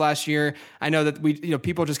targets last year. I know that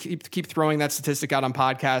people just keep throwing that statistic out on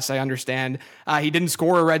podcasts. I understand. He didn't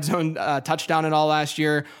score a red zone touchdown at all last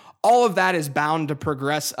year. All of that is bound to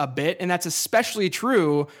progress a bit, and that's especially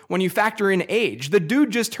true when you factor in age. The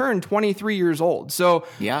dude just turned 23 years old. So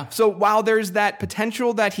while there's that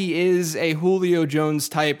potential that he is a Julio Jones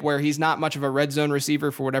type where he's not much of a red zone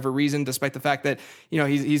receiver for whatever reason, despite the fact that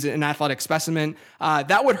he's an athletic specimen,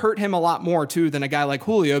 that would hurt him a lot more too than a guy like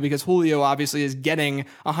Julio, because Julio obviously is getting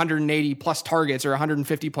 180 plus targets or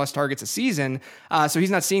 150 plus targets a season. So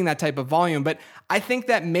he's not seeing that type of volume. But I think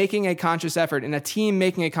that making a conscious effort and a team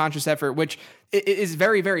making a conscious effort, which is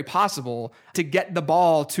very, very possible, to get the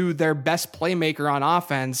ball to their best playmaker on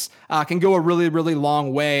offense can go a really, really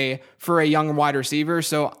long way for a young wide receiver.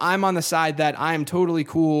 So I'm on the side that I am totally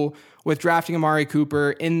cool with drafting Amari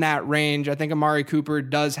Cooper in that range. I think Amari Cooper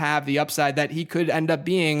does have the upside that he could end up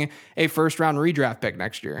being a first-round redraft pick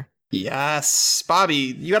next year. Yes,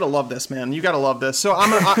 Bobby, you gotta love this, man. You gotta love this. So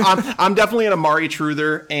I'm definitely an Amari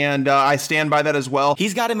truther, and I stand by that as well.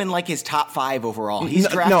 He's got him in like his top 5 overall. He's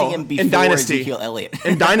drafting him before Ezekiel Elliott.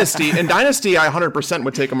 In Dynasty, I 100%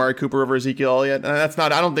 would take Amari Cooper over Ezekiel Elliott. And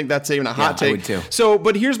I don't think that's even a hot take. I would too. So,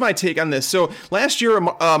 but here's my take on this. So last year,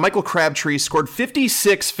 Michael Crabtree scored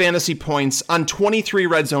 56 fantasy points on 23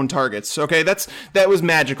 red zone targets. Okay, that was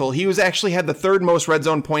magical. He actually had the 3rd most red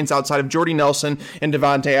zone points outside of Jordy Nelson and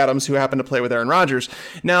Devontae Adams, who happened to play with Aaron Rodgers.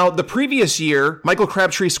 Now, the previous year, Michael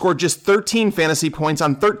Crabtree scored just 13 fantasy points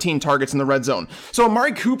on 13 targets in the red zone. So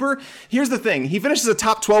Amari Cooper, here's the thing. He finished as a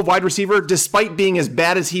top 12 wide receiver despite being as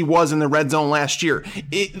bad as he was in the red zone last year.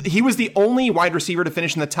 He was the only wide receiver to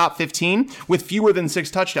finish in the top 15 with fewer than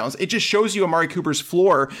 6 touchdowns. It just shows you Amari Cooper's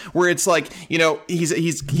floor, where it's like,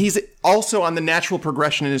 he's also on the natural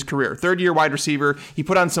progression in his career. 3rd-year wide receiver. He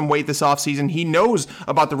put on some weight this offseason. He knows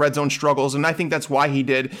about the red zone struggles, and I think that's why he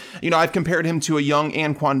did. I've compared him to a young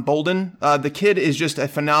Anquan Bolden. The kid is just a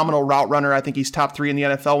phenomenal route runner. I think he's top 3 in the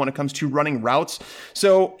NFL when it comes to running routes.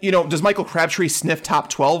 So, does Michael Crabtree sniff top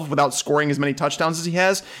 12 without scoring as many touchdowns as he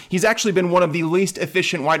has? He's actually been one of the least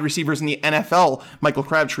efficient wide receivers in the NFL, Michael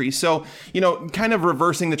Crabtree. So, kind of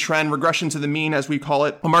reversing the trend, regression to the mean, as we call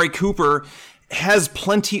it, Amari Cooper has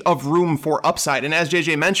plenty of room for upside. And as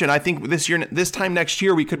JJ mentioned, I think this time next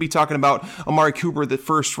year, we could be talking about Amari Cooper, the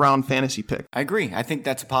 1st round fantasy pick. I agree. I think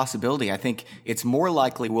that's a possibility. I think it's more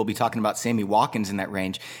likely we'll be talking about Sammy Watkins in that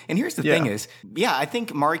range. And here's the thing is, I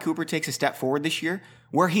think Amari Cooper takes a step forward this year,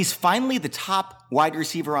 where he's finally the top wide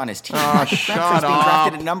receiver on his team. Shut up. Being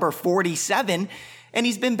drafted at number 47, and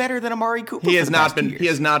he's been better than Amari Cooper. He has not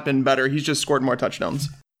been better. He's just scored more touchdowns.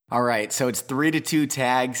 All right, so it's 3-2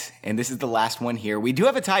 tags, and this is the last one here. We do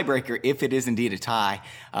have a tiebreaker if it is indeed a tie,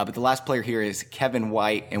 but the last player here is Kevin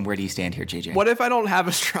White, and where do you stand here, JJ? What if I don't have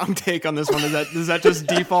a strong take on this one? Does that just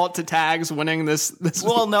default to tags winning this?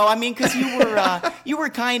 Well, no, I mean, because you were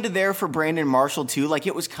kind of there for Brandon Marshall too. Like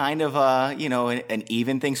it was kind of an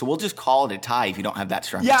even thing. So we'll just call it a tie if you don't have that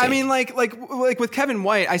strong. Yeah, take. I mean, like with Kevin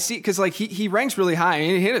White, I see because like he ranks really high. I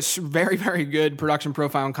mean, he had a very, very good production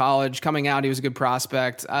profile in college. Coming out, he was a good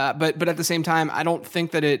prospect. But at the same time, I don't think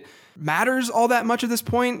that it matters all that much at this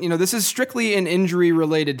point. This is strictly an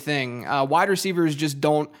injury-related thing. Wide receivers just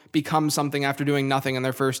don't become something after doing nothing in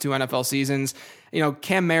their first 2 NFL seasons.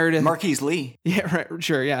 Cam Meredith, Marquise Lee. Yeah, right,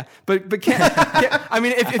 sure, yeah. But I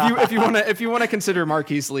mean, if you want to consider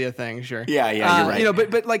Marquise Lee a thing, sure. Yeah, you're right.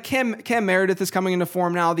 But like Cam Meredith is coming into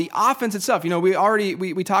form now. The offense itself,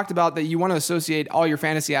 we talked about that you want to associate all your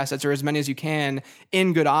fantasy assets or as many as you can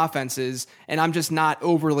in good offenses, and I'm just not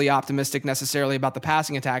overly optimistic necessarily about the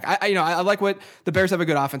passing attack. I like what the Bears have a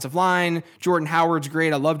good offensive line. Jordan Howard's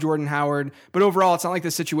great. I love Jordan Howard, but overall, it's not like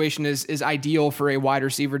the situation is ideal for a wide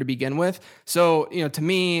receiver to begin with. So, to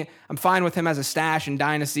me, I'm fine with him as a stash in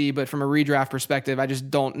Dynasty, but from a redraft perspective, I just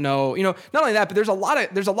don't know. Not only that, but there's a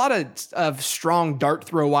lot of strong dart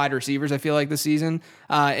throw wide receivers, I feel like, this season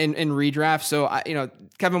in redraft. So,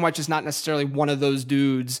 Kevin White's just not necessarily one of those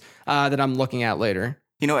dudes that I'm looking at later.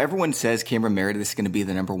 Everyone says Cameron Meredith is going to be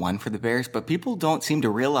the number 1 for the Bears, but people don't seem to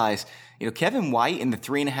realize, Kevin White in the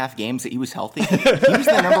 3.5 games that he was healthy, he was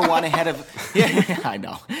the number 1 ahead of, I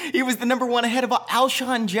know. He was the number 1 ahead of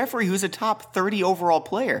Alshon Jeffrey, who's a top 30 overall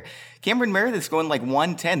player. Cameron Meredith's going like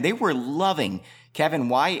 110. They were loving Kevin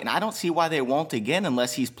White, and I don't see why they won't again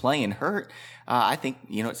unless he's playing hurt. I think,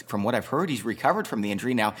 from what I've heard, he's recovered from the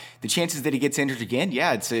injury. Now, the chances that he gets injured again,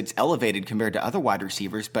 it's elevated compared to other wide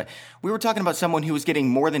receivers. But we were talking about someone who was getting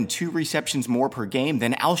more than 2 receptions more per game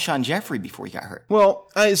than Alshon Jeffrey before he got hurt. Well,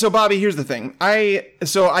 so Bobby, here's the thing. I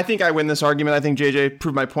think I win this argument. I think JJ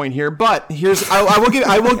proved my point here. But I'll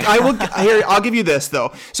give you this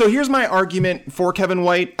though. So here's my argument for Kevin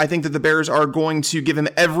White. I think that the Bears are going to give him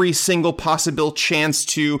every single possible chance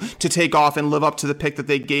to take off and live up to the pick that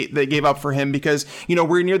they gave up for him. Because,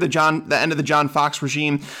 we're near the end of the John Fox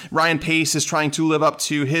regime. Ryan Pace is trying to live up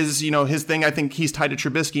to his thing. I think he's tied to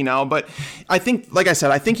Trubisky now. But I think, like I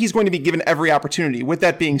said, I think he's going to be given every opportunity. With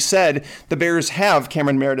that being said, the Bears have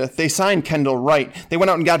Cameron Meredith. They signed Kendall Wright. They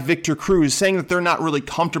went out and got Victor Cruz, saying that they're not really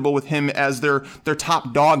comfortable with him as their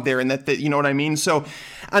top dog there, and that you know what I mean? So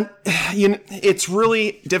it's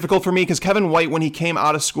really difficult for me because Kevin White, when he came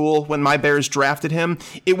out of school, when my Bears drafted him,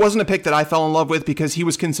 it wasn't a pick that I fell in love with because he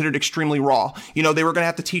was considered extremely raw. raw. They were going to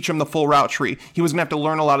have to teach him the full route tree. He was going to have to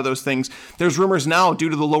learn a lot of those things. There's rumors now, due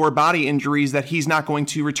to the lower body injuries, that he's not going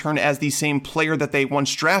to return as the same player that they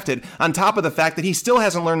once drafted, on top of the fact that he still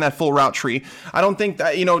hasn't learned that full route tree. I don't think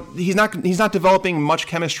that, he's not developing much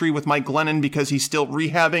chemistry with Mike Glennon because he's still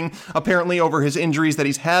rehabbing, apparently, over his injuries that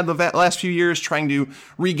he's had the last few years, trying to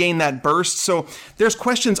regain that burst. So there's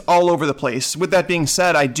questions all over the place. With that being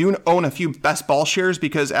said, I do own a few best ball shares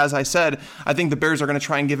because, as I said, I think the Bears are going to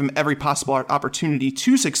try and give him every possible opportunity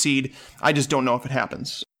to succeed. I just don't know if it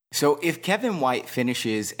happens. So if Kevin White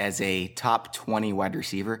finishes as a top 20 wide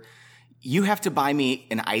receiver, you have to buy me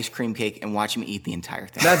an ice cream cake and watch me eat the entire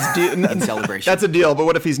thing. That's in celebration. That's a deal. But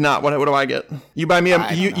what if he's not? What do I get? You buy me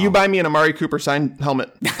you buy me an Amari Cooper signed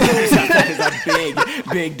helmet. That is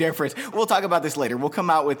a big difference. We'll talk about this later. We'll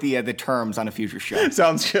come out with the terms on a future show.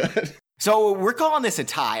 Sounds good. So we're calling this a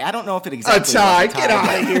tie. I don't know if it exactly a tie. Was a tie. Get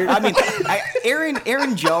out of here. I mean,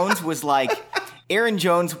 Aaron Jones was like Aaron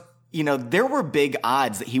Jones. There were big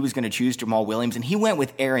odds that he was going to choose Jamal Williams, and he went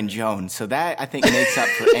with Aaron Jones. So that, I think, makes up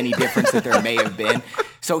for any difference that there may have been.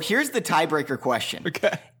 So here's the tiebreaker question.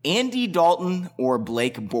 Okay. Andy Dalton or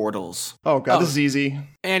Blake Bortles? Oh, God, this is easy.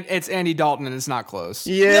 And it's Andy Dalton, and it's not close.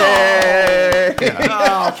 Yeah.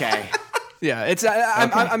 Oh, okay. Yeah, it's.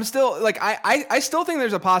 I'm still, like, I still think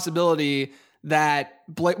there's a possibility that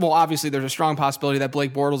obviously there's a strong possibility that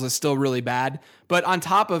Blake Bortles is still really bad. But on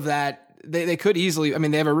top of that, they could easily,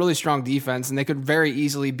 they have a really strong defense, and they could very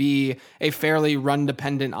easily be a fairly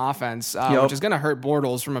run-dependent offense, which is going to hurt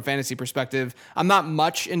Bortles from a fantasy perspective. I'm not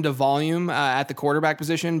much into volume at the quarterback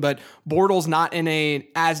position, but Bortles not in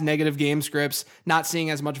as negative game scripts, not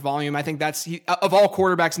seeing as much volume. I think that's, of all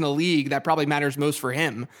quarterbacks in the league, that probably matters most for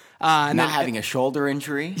him. Not having a shoulder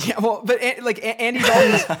injury. Yeah, well, but like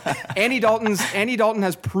Andy Dalton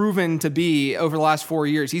has proven to be, over the last 4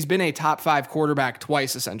 years, he's been a top 5 quarterback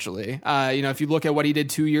twice, essentially. If you look at what he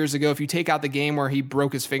did 2 years ago, if you take out the game where he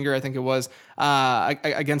broke his finger, I think it was,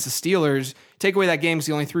 against the Steelers, take away that game because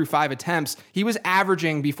he only threw 5 attempts. He was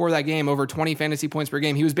averaging before that game over 20 fantasy points per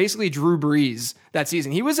game. He was basically Drew Brees that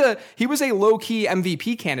season. He was a low key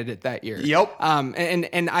MVP candidate that year. Yep.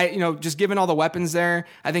 And I, just given all the weapons there,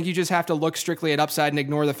 I think you just have to look strictly at upside and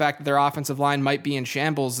ignore the fact that their offensive line might be in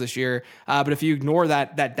shambles this year. But if you ignore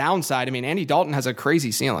that downside, Andy Dalton has a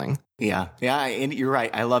crazy ceiling. Yeah, and you're right.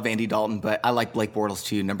 I love Andy Dalton, but I like Blake Bortles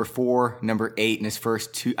too. Number 4, number 8 in his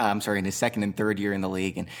in his second and third year in the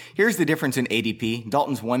league. And here's the difference in ADP.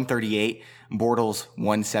 Dalton's 138, Bortles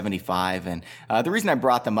 175. And the reason I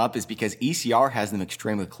brought them up is because ECR has them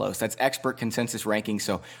extremely close. That's expert consensus ranking,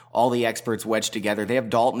 so all the experts wedged together. They have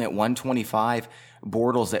Dalton at 125,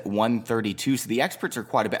 Bortles at 132. So the experts are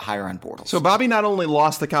quite a bit higher on Bortles. So Bobby not only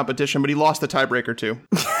lost the competition, but he lost the tiebreaker too.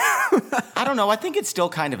 I don't know. I think it's still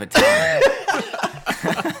kind of a tie.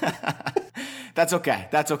 That's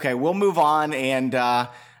okay. We'll move on, and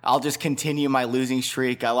I'll just continue my losing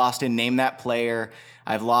streak. I lost in Name That Player.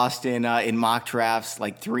 I've lost in mock drafts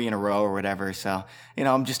like 3 in a row or whatever. So,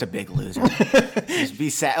 I'm just a big loser. Just be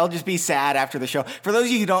sad. I'll just be sad after the show. For those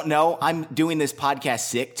of you who don't know, I'm doing this podcast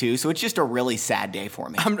sick too. So it's just a really sad day for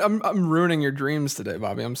me. I'm ruining your dreams today,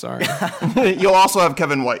 Bobby. I'm sorry. You'll also have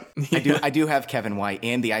Kevin White. I do have Kevin White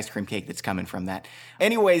and the ice cream cake that's coming from that.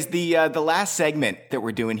 Anyways, the last segment that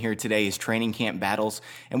we're doing here today is training camp battles.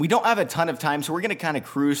 And we don't have a ton of time, so we're going to kind of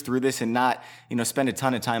cruise through this and not, spend a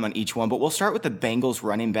ton of time on each one. But we'll start with the Bengals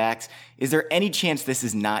running backs. Is there any chance this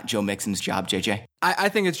is not Joe Mixon's job, JJ? I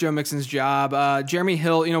think it's Joe Mixon's job. Jeremy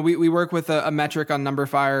Hill, we work with a metric on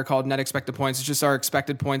numberFire called net expected points. It's just our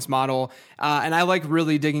expected points model. And I like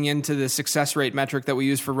really digging into the success rate metric that we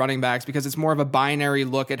use for running backs because it's more of a binary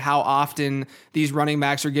look at how often these running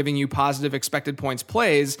backs are giving you positive expected points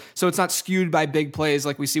plays. So it's not skewed by big plays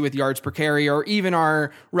like we see with yards per carry or even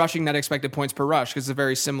our rushing net expected points per rush because it's a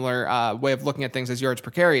very similar way of looking at things as yards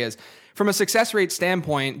per carry is. From a success rate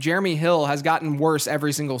standpoint, Jeremy Hill has gotten worse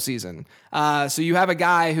every single season. So you have a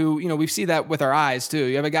guy who, we see that with our eyes too.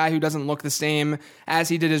 You have a guy who doesn't look the same as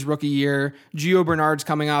he did his rookie year. Gio Bernard's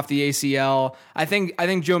coming off the ACL. I think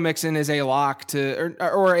Joe Mixon is a lock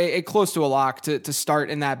or a close to a lock to start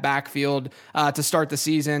in that backfield to start the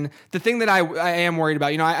season. The thing that I am worried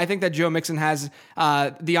about, I think that Joe Mixon has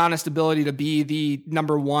the honest ability to be the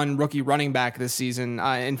number 1 rookie running back this season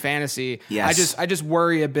in fantasy. Yes. I just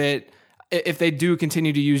worry a bit if they do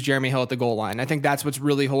continue to use Jeremy Hill at the goal line. I think that's what's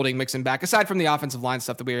really holding Mixon back, aside from the offensive line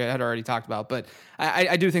stuff that we had already talked about. But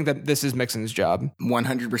I do think that this is Mixon's job.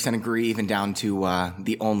 100% agree, even down to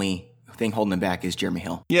the only thing holding him back is Jeremy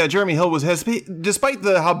Hill. Yeah, Jeremy Hill despite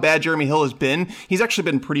how bad Jeremy Hill has been, he's actually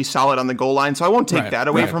been pretty solid on the goal line, so I won't take that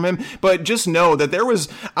away from him. But just know that there was,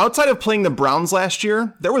 outside of playing the Browns last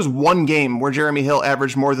year, there was one game where Jeremy Hill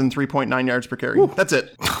averaged more than 3.9 yards per carry. Woo. That's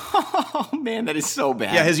it. Oh, man, that is so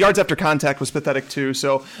bad. Yeah, his yards after contact was pathetic, too.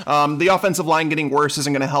 So the offensive line getting worse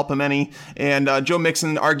isn't going to help him any. And Joe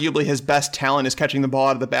Mixon, arguably his best talent is catching the ball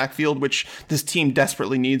out of the backfield, which this team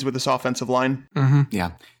desperately needs with this offensive line. Mm-hmm.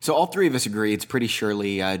 Yeah. So all three of us agree it's pretty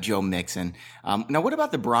surely Joe Mixon. Now, what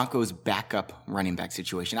about the Broncos' backup running back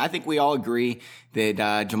situation? I think we all agree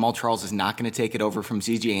that Jamal Charles is not going to take it over from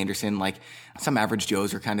C.J. Anderson, like some average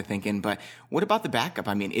Joes are kind of thinking. But what about the backup?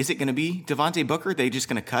 I mean, is it going to be Devontae Booker? Are they just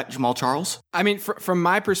going to cut Jamal Charles? I mean, from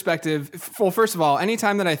my perspective, well, first of all,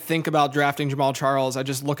 anytime that I think about drafting Jamal Charles, I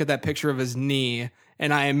just look at that picture of his knee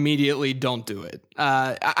and I immediately don't do it.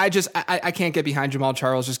 I can't get behind Jamal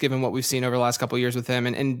Charles, just given what we've seen over the last couple of years with him,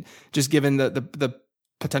 and just given the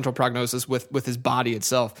potential prognosis with his body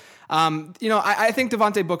itself. I think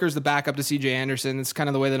Devontae Booker's the backup to CJ Anderson. It's kind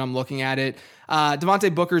of the way that I'm looking at it.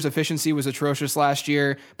 Devontae Booker's efficiency was atrocious last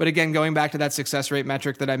year, but again, going back to that success rate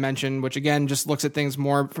metric that I mentioned, which again just looks at things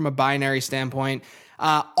more from a binary standpoint.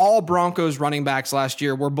 All Broncos running backs last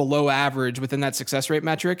year were below average within that success rate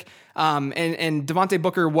metric. And Devontae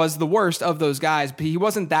Booker was the worst of those guys, but he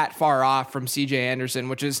wasn't that far off from CJ Anderson,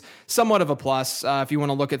 which is somewhat of a plus. If you want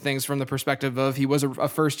to look at things from the perspective of he was a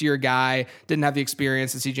first year guy, didn't have the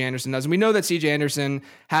experience that CJ Anderson does. And we know that CJ Anderson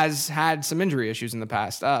has had some injury issues in the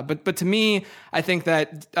past. But to me, I think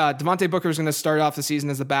that Devontae Booker is going to start off the season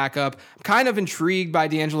as the backup. I'm kind of intrigued by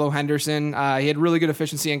D'Angelo Henderson. He had really good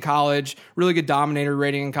efficiency in college, really good dominator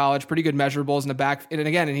rating in college, pretty good measurables in the back.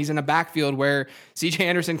 And he's in a backfield where CJ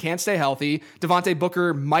Anderson can't stay healthy. Devontae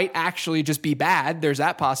Booker might actually just be bad. There's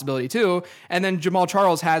that possibility too. And then Jamal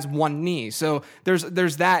Charles has one knee. So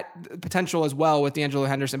there's that potential as well with D'Angelo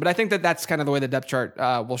Henderson. But I think that's kind of the way the depth chart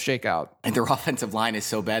will shake out. And their offensive line is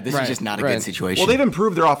so bad. This is just not a good situation. Well, they've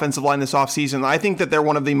improved their offensive line this offseason. I think that they're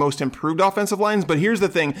one of the most improved offensive lines. But here's the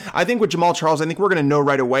thing. I think with Jamal Charles, I think we're going to know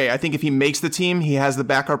right away. I think if he makes the team, he has the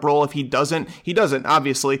backup role. If he doesn't, he doesn't,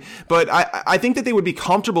 obviously. But I think that they would be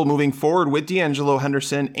comfortable moving forward with D'Angelo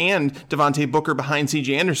Henderson and Devontae Booker behind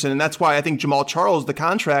C.J. Anderson. And that's why I think Jamal Charles, the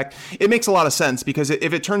contract, it makes a lot of sense, because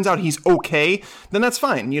if it turns out he's okay, then that's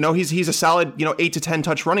fine. He's a solid, 8 to 10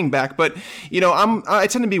 touch running back. But, I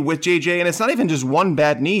tend to be with JJ, and it's not even just one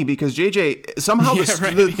bad knee, because JJ somehow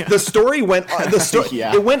the story went,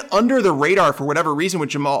 it went under the radar for whatever reason with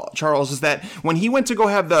Jamal Charles, is that when he went to go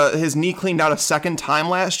have his knee cleaned out a second time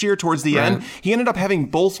last year towards the end, he ended up having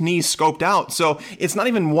both knees scoped out. So it's not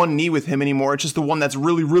even one knee with him anymore. It's just the one that's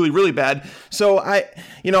really, really, really bad. So I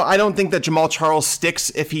don't think that Jamal Charles sticks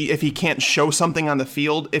if he can't show something on the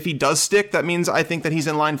field. If he does stick, that means I think that he's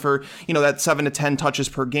in line for, that 7 to 10 touches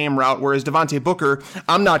per game route. Whereas Devontae Booker,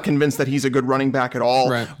 I'm not convinced that he's a good running back at all.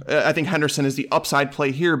 Right. I think Henderson is the upside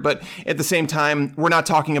play here, but at the same time, we're not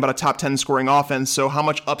talking about a top 10 scoring offense. So how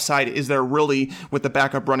much upside is there really with the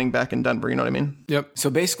backup running back in Denver? You know what I mean? Yep. So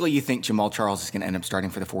basically you think Jamal Charles is going to end up starting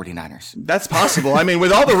for the 49ers? That's possible. I mean,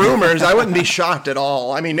 with all the rumors, I wouldn't be shocked at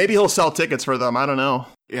all. I mean, maybe he'll sell tickets for them. I don't know.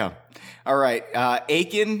 Yeah. All right.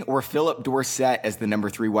 Aiken or Philip Dorsett as the number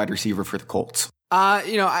 3 wide receiver for the Colts?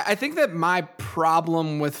 I think that my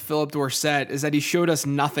problem with Philip Dorsett is that he showed us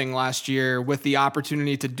nothing last year with the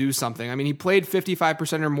opportunity to do something. I mean, he played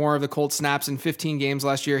 55% or more of the Colts snaps in 15 games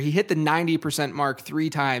last year. He hit the 90% mark 3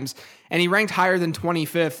 times, and he ranked higher than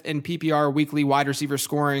 25th in PPR weekly wide receiver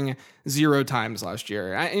scoring 0 times last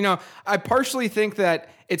year. I partially think that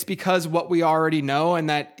it's because what we already know, and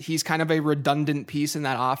that he's kind of a redundant piece in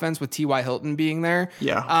that offense with T.Y. Hilton being there.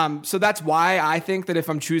 Yeah. So that's why I think that if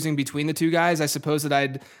I'm choosing between the two guys, I suppose that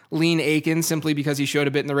I'd lean Aiken simply because he showed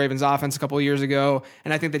a bit in the Ravens offense a couple of years ago.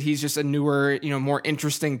 And I think that he's just a newer, more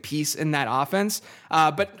interesting piece in that offense.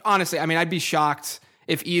 But honestly, I mean, I'd be shocked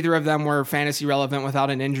if either of them were fantasy relevant without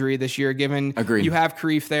an injury this year, given you have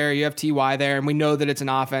Kreef there, you have T.Y. there, and we know that it's an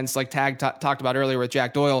offense like Tag talked about earlier with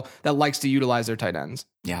Jack Doyle that likes to utilize their tight ends.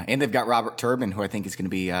 Yeah, and they've got Robert Turbin, who I think is going to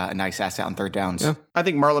be a nice asset on third downs. Yeah. I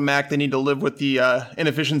think Marlon Mack, they need to live with the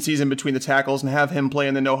inefficiencies in between the tackles and have him play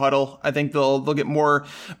in the no huddle. I think they'll get more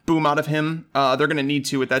boom out of him. They're going to need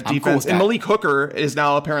to with that defense. Cool with that. And Malik Hooker is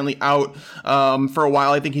now apparently out for a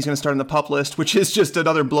while. I think he's going to start on the PUP list, which is just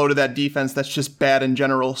another blow to that defense that's just bad in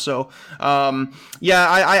general. So,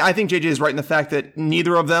 I think JJ is right in the fact that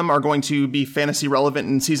neither of them are going to be fantasy relevant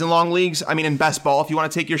in season-long leagues. I mean, in best ball, if you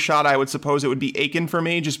want to take your shot, I would suppose it would be Aiken for me.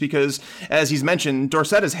 me, just because, as he's mentioned,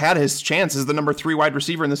 Dorsett has had his chance as the number 3 wide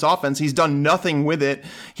receiver in this offense. He's done nothing with it.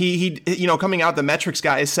 He coming out, the metrics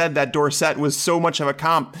guys said that Dorsett was so much of a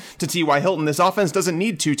comp to T.Y. Hilton. This offense doesn't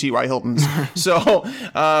need 2 T.Y. Hiltons. So,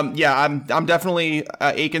 I'm definitely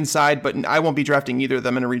Aiken's side, but I won't be drafting either of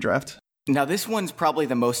them in a redraft. Now, this one's probably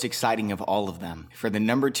the most exciting of all of them. For the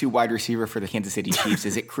number 2 wide receiver for the Kansas City Chiefs,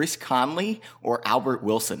 is it Chris Conley or Albert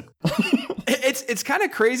Wilson? It's kind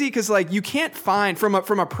of crazy because like you can't find from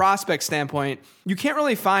a prospect standpoint, you can't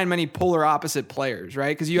really find many polar opposite players,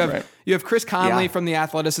 right? Because you have Chris Conley from the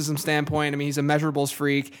athleticism standpoint. I mean, he's a measurables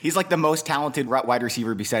freak. He's like the most talented wide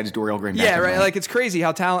receiver besides Dorial Green. Yeah, right. Like it's crazy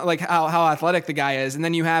how how athletic the guy is. And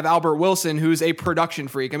then you have Albert Wilson, who's a production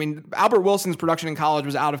freak. I mean, Albert Wilson's production in college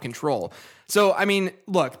was out of control. So I mean,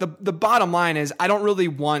 look, the bottom line is I don't really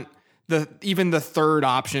want even the third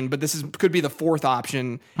option, but could be the fourth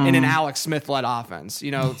option in an Alex Smith led offense,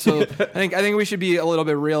 So I think we should be a little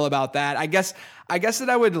bit real about that. I guess that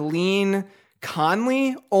I would lean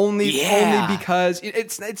Conley only because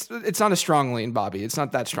it's not a strong lean, Bobby. It's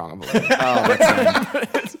not that strong of a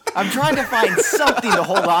lean. I'm trying to find something to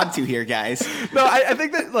hold on to here, guys. No, I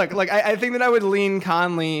think that I think that I would lean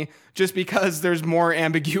Conley just because there's more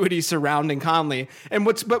ambiguity surrounding Conley. And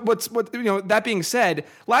that being said,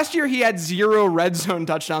 last year he had 0 red zone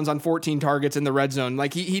touchdowns on 14 targets in the red zone.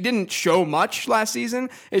 Like he didn't show much last season.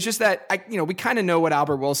 It's just that we kind of know what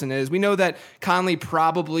Albert Wilson is. We know that Conley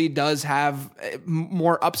probably does have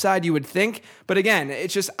more upside, you would think. But again,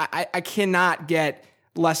 it's just I cannot get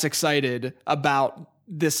less excited about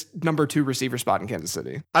this number 2 receiver spot in Kansas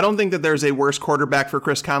City. I don't think that there's a worse quarterback for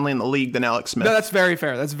Chris Conley in the league than Alex Smith. No, that's very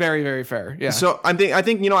fair. That's very, very fair. Yeah. So I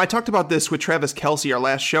think I talked about this with Travis Kelce, our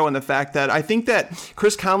last show, and the fact that I think that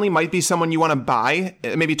Chris Conley might be someone you want to buy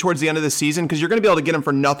maybe towards the end of the season because you're going to be able to get him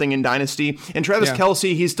for nothing in Dynasty. And Travis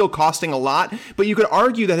Kelce, he's still costing a lot, but you could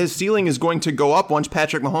argue that his ceiling is going to go up once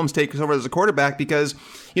Patrick Mahomes takes over as a quarterback because,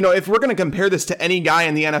 if we're going to compare this to any guy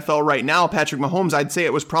in the NFL right now, Patrick Mahomes, I'd say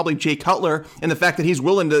it was probably Jay Cutler, and the fact that he's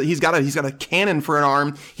got a cannon for an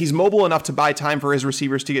arm. He's mobile enough to buy time for his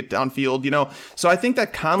receivers to get downfield, So I think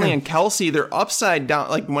that Conley and Kelce, their upside down,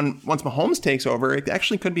 like once Mahomes takes over, it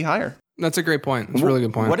actually could be higher. That's a great point. That's a really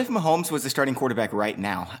good point. What if Mahomes was the starting quarterback right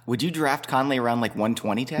now? Would you draft Conley around like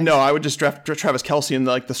 120 tags? No, I would just draft Travis Kelce in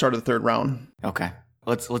the start of the third round. Okay.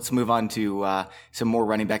 Let's move on to some more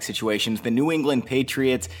running back situations. The New England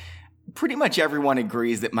Patriots. Pretty much everyone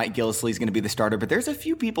agrees that Mike Gillislee is going to be the starter, but there's a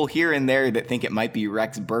few people here and there that think it might be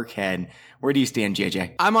Rex Burkhead. Where do you stand,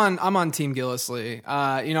 JJ? I'm on Team Gillislee.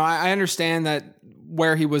 I understand that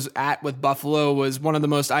where he was at with Buffalo was one of the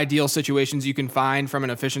most ideal situations you can find from an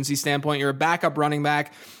efficiency standpoint. You're a backup running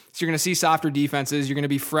back, so you're going to see softer defenses. You're going to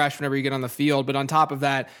be fresh whenever you get on the field. But on top of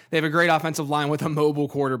that, they have a great offensive line with a mobile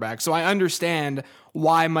quarterback. So I understand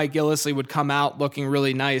why Mike Gillislee would come out looking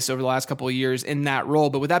really nice over the last couple of years in that role.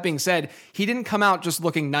 But with that being said, he didn't come out just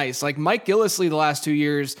looking nice. Like Mike Gillislee the last 2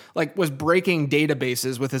 years, was breaking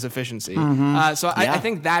databases with his efficiency. I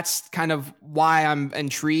think that's kind of why I'm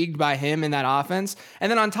intrigued by him in that offense. And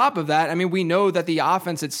then on top of that, I mean, we know that the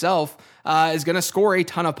offense itself is going to score a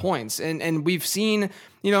ton of points. And we've seen,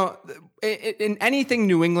 in anything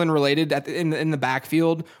New England related in the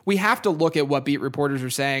backfield, we have to look at what beat reporters are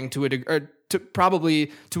saying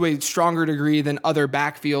probably to a stronger degree than other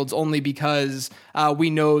backfields, only because we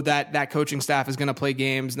know that coaching staff is going to play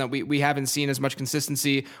games and that we haven't seen as much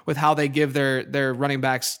consistency with how they give their running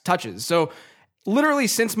backs touches. So literally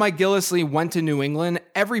since Mike Gillislee went to New England,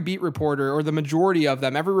 every beat reporter, or the majority of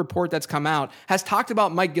them, every report that's come out has talked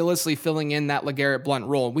about Mike Gillislee filling in that LeGarrette Blount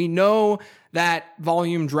role. We know that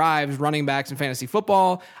volume drives running backs in fantasy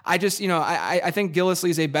football. I think Gillislee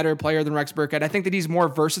is a better player than Rex Burkhead. I think that he's more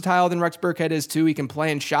versatile than Rex Burkhead is too. He can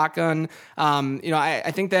play in shotgun.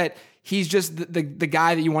 I think that he's just the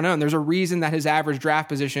guy that you want to own. There's a reason that his average draft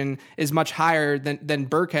position is much higher than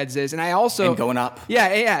Burkhead's is. And I also... And going up. Yeah.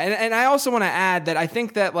 And I also want to add that I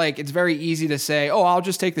think that it's very easy to say, oh, I'll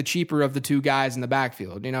just take the cheaper of the two guys in the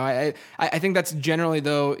backfield. I think that's generally,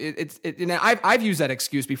 though, and I've used that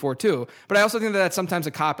excuse before too, but I also think that that's sometimes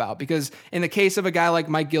a cop-out because in the case of a guy like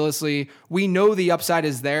Mike Gillislee, we know the upside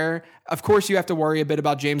is there. Of course, you have to worry a bit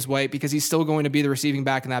about James White because he's still going to be the receiving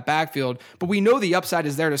back in that backfield, but we know the upside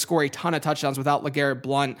is there to score a ton of touchdowns without LeGarrette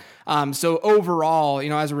Blount. So overall,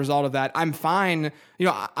 as a result of that, I'm fine,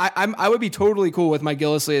 I would be totally cool with Mike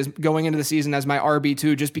Gillislee as going into the season as my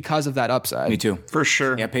RB2 just because of that upside. Me too. For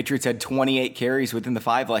sure. Yeah, Patriots had 28 carries within the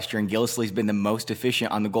 5 last year, and Gillislee's been the most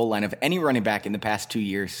efficient on the goal line of any running back in the past 2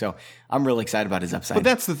 years. So I'm really excited about his upside. But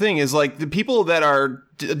that's the thing is like the people that are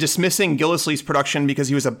dismissing Gillislee's production because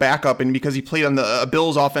he was a backup and because he played on the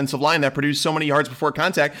Bills offensive line that produced so many yards before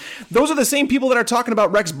contact. Those are the same people that are talking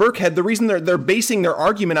about Rex Burkhead. The reason they're basing their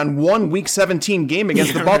argument on one Week 17 game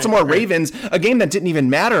against the Baltimore Ravens, a game that didn't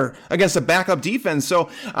even matter against a backup defense. So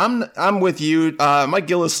I'm with you. Mike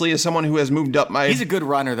Gillislee is someone who has moved up my... He's a good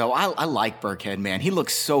runner, though. I like Burkhead, man. He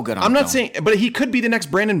looks so good on I'm not film. saying, but he could be the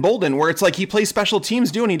next Brandon Bolden, where it's like he plays special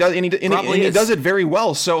teams, and he does it very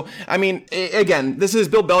well. So, I mean, again, this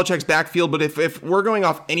is Bill Belichick's backfield, but if we're going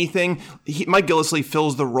off anything, Mike Gillislee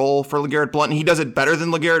fills the role for LeGarrette Blount, and he does it better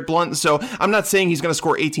than LeGarrette Blount. So I'm not saying he's going to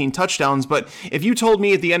score 18 touchdowns, but if you told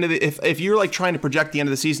me at the end of if you're like trying to project the end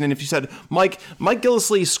of the season, and if you said Mike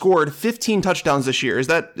Gillislee scored 15 touchdowns this year, is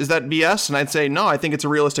that BS? And I'd say no, I think it's a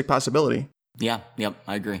realistic possibility. Yeah, yep,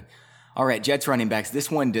 I agree. All right, Jets running backs.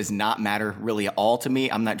 This one does not matter really at all to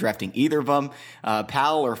me. I'm not drafting either of them.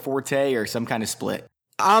 Powell or Forte or some kind of split.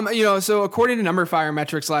 So according to numberFire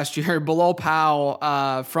metrics last year, Bilal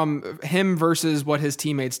Powell, from him versus what his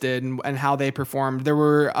teammates did and how they performed, there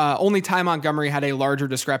were only Ty Montgomery had a larger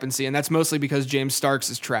discrepancy, and that's mostly because James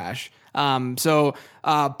Starks is trash.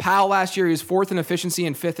 Powell last year, he was 4th in efficiency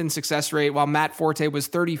and 5th in success rate, while Matt Forte was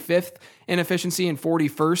 35th in efficiency and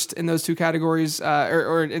 41st in those two categories,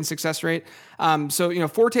 or in success rate.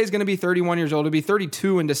 Forte is going to be 31 years old. He'll be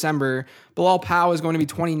 32 in December. Bilal Powell is going to be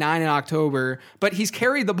 29 in October, but he's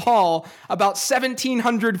carried the ball about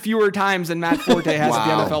 1,700 fewer times than Matt Forte has at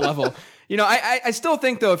the NFL level. I still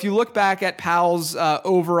think, though, if you look back at Powell's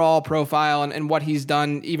overall profile and what he's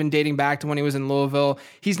done, even dating back to when he was in Louisville,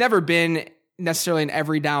 he's never been necessarily an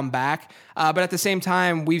every down back. But at the same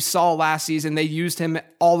time, we saw last season, they used him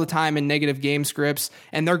all the time in negative game scripts,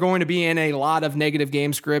 and they're going to be in a lot of negative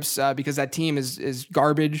game scripts because that team is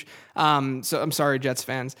garbage. So I'm sorry, Jets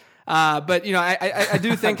fans. But I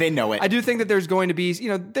do think they know it. I do think that there's going to be,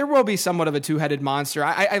 there will be somewhat of a two-headed monster.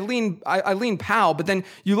 I lean Powell, but then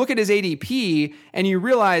you look at his ADP and you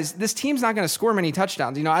realize this team's not going to score many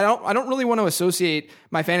touchdowns. I don't really want to associate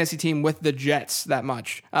my fantasy team with the Jets that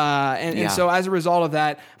much. And so as a result of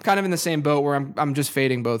that, I'm kind of in the same boat where I'm just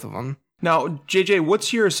fading both of them. Now,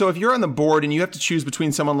 JJ, so if you're on the board and you have to choose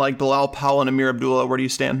between someone like Bilal Powell and Amir Abdullah, where do you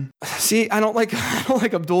stand? See, I don't like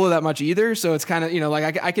Abdullah that much either. So it's kind of,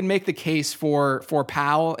 I can make the case for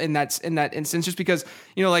Powell in that instance, just because,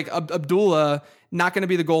 Abdullah not going to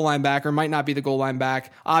be the goal line back or might not be the goal line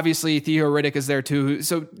back. Obviously, Theo Riddick is there too.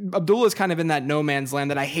 So Abdullah is kind of in that no man's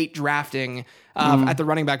land that I hate drafting at the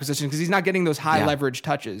running back position because he's not getting those high leverage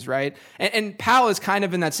touches, right? And Powell is kind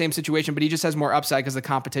of in that same situation, but he just has more upside because the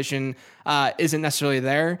competition isn't necessarily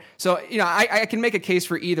there. So, I can make a case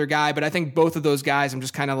for either guy, but I think both of those guys, I'm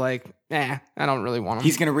just kind of like, I don't really want them.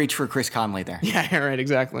 He's going to reach for Chris Conley there. Yeah, right,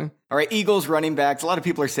 exactly. All right, Eagles running backs. A lot of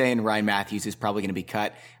people are saying Ryan Matthews is probably going to be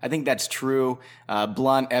cut. I think that's true.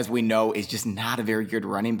 Blunt, as we know, is just not a very good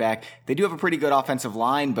running back. They do have a pretty good offensive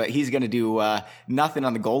line, but he's going to do nothing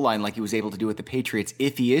on the goal line like he was able to do with the Patriots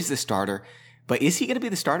if he is the starter. But is he going to be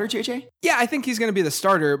the starter, JJ? Yeah, I think he's going to be the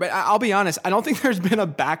starter. But I'll be honest, I don't think there's been a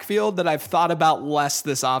backfield that I've thought about less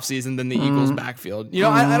this offseason than the Eagles backfield.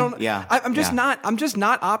 I'm just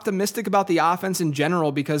not optimistic about the offense in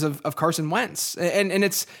general because of Carson Wentz. And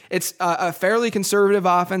it's a fairly conservative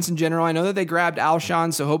offense in general. I know that they grabbed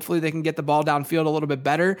Alshon, so hopefully they can get the ball downfield a little bit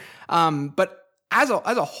better. But as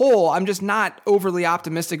a whole, I'm just not overly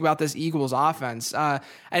optimistic about this Eagles offense.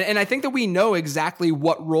 And I think that we know exactly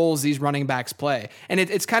what roles these running backs play. And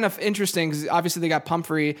it's kind of interesting because obviously they got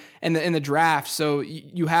Pumphrey in the draft. So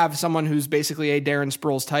you have someone who's basically a Darren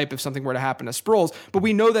Sproles type if something were to happen to Sproles. But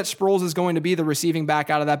we know that Sproles is going to be the receiving back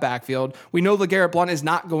out of that backfield. We know LeGarrette Blount is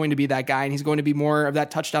not going to be that guy, and he's going to be more of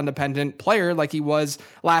that touchdown dependent player like he was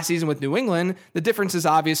last season with New England. The difference is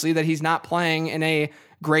obviously that he's not playing in a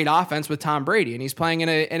great offense with Tom Brady, and he's playing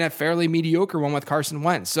in a fairly mediocre one with Carson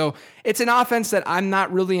Wentz. So it's an offense that I'm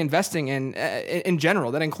not really investing in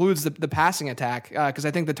general. That includes the passing attack because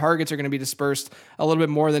I think the targets are going to be dispersed a little bit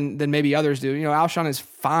more than maybe others do. Alshon is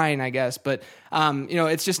fine, I guess, but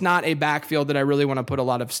it's just not a backfield that I really want to put a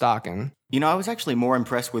lot of stock in. I was actually more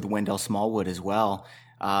impressed with Wendell Smallwood as well.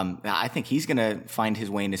 I think he's going to find his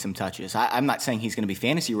way into some touches. I'm not saying he's going to be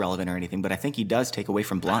fantasy relevant or anything, but I think he does take away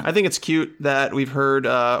from Blount. I think it's cute that we've heard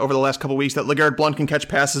over the last couple of weeks that LeGarrette Blount can catch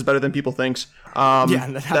passes better than people think. That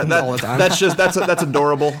happens all the time. That's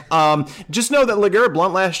adorable. Just know that LeGarrette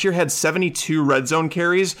Blount last year had 72 red zone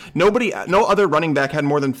carries. No other running back had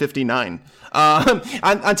more than 59.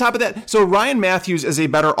 On top of that, so Ryan Matthews is a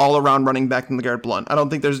better all-around running back than LeGarrette Blount. I don't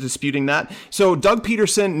think there's disputing that. So Doug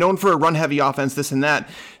Peterson, known for a run-heavy offense, this and that.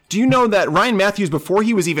 Do you know that Ryan Matthews, before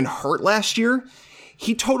he was even hurt last year,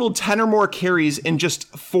 he totaled 10 or more carries in just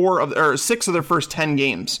 6 of their first 10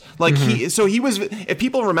 games. Like he was, if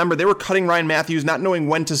people remember, they were cutting Ryan Matthews, not knowing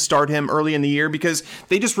when to start him early in the year because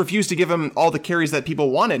they just refused to give him all the carries that people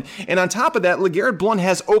wanted. And on top of that, LeGarrette Blount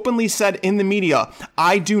has openly said in the media,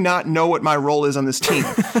 I do not know what my role is on this team.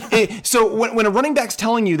 So when a running back's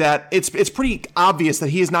telling you that, it's pretty obvious that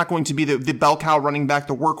he is not going to be the bell cow running back,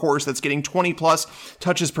 the workhorse that's getting 20 plus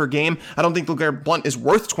touches per game. I don't think LeGarrette Blount is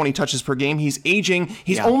worth 20 touches per game. He's aging.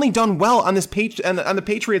 He's only done well on this on the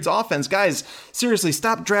Patriots offense. Guys, seriously,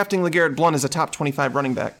 stop drafting LeGarrette Blount as a top 25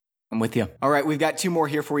 running back. I'm with you. All right, we've got two more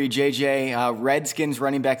here for you, JJ. Redskins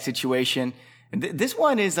running back situation. This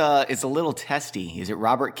one is a little testy. Is it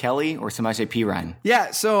Robert Kelly or Samaje Perine?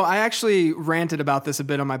 Yeah, so I actually ranted about this a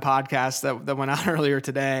bit on my podcast that went out earlier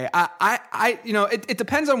today. It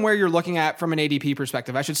depends on where you're looking at from an ADP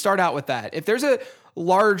perspective. I should start out with that. If there's a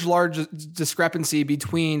large discrepancy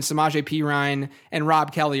between Samaje Perine and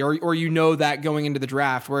Rob Kelly, or you know that going into the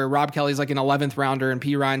draft, where Rob Kelly's like an 11th rounder and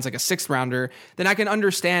Perine's like a 6th rounder, then I can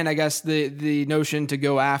understand, I guess, the notion to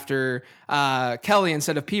go after Kelly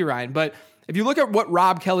instead of Perine. But if you look at what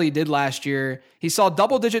Rob Kelly did last year, he saw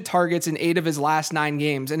double-digit targets in 8 of his last 9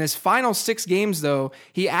 games. In his final 6 games, though,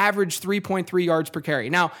 he averaged 3.3 yards per carry.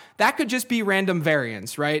 Now, that could just be random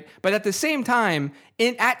variance, right? But at the same time,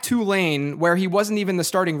 at Tulane, where he wasn't even the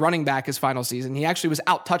starting running back his final season, he actually was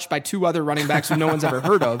out-touched by 2 other running backs who no one's ever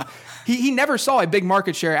heard of. He never saw a big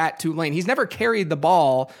market share at Tulane. He's never carried the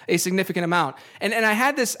ball a significant amount. And I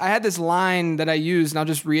had this line that I used, and I'll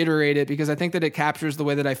just reiterate it because I think that it captures the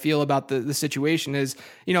way that I feel about the situation is,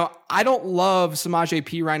 I don't love Samaje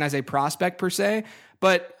Perine as a prospect per se,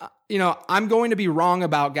 but I'm going to be wrong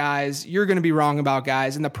about guys. You're going to be wrong about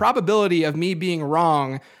guys. And the probability of me being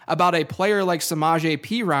wrong about a player like Samaje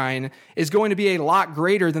Perine is going to be a lot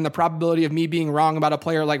greater than the probability of me being wrong about a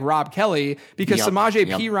player like Rob Kelly, because Samaje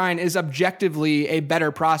Perine is objectively a better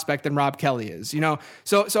prospect than Rob Kelly is,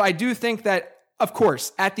 So I do think that, of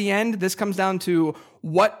course, at the end, this comes down to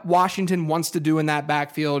what Washington wants to do in that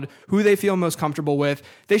backfield, who they feel most comfortable with.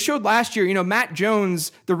 They showed last year, Matt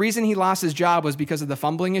Jones, the reason he lost his job was because of the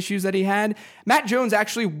fumbling issues that he had. Matt Jones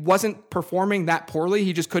actually wasn't performing that poorly.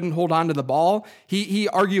 He just couldn't hold on to the ball. He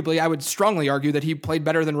arguably, I would strongly argue that he played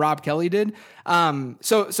better than Rob Kelly did.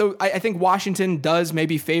 So I think Washington does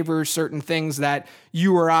maybe favor certain things that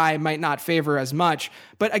you or I might not favor as much.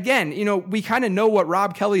 But again, we kind of know what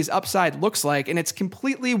Rob Kelly's upside looks like, and it's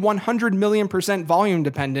completely 100 million% volume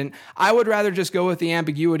dependent. I would rather just go with the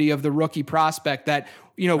ambiguity of the rookie prospect that,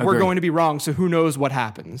 we're going to be wrong. So who knows what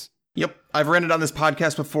happens? Yep. I've ranted on this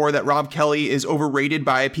podcast before that Rob Kelly is overrated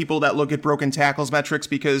by people that look at broken tackles metrics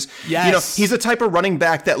because, he's the type of running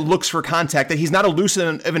back that looks for contact, that he's not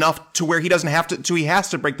elusive enough to where he doesn't have to, he has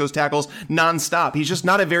to break those tackles nonstop. He's just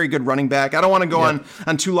not a very good running back. I don't want to go on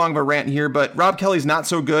too long of a rant here, but Rob Kelly's not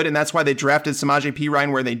so good, and that's why they drafted Samaje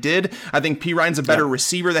Perine where they did. I think Perine's a better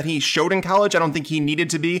receiver that he showed in college. I don't think he needed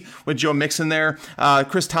to be with Joe Mixon there.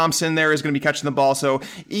 Chris Thompson there is going to be catching the ball. So,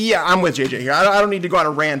 I'm with JJ here. I don't need to go on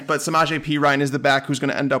a rant, but Samaje Perine is the back who's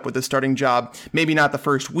going to end up with the starting job. Maybe not the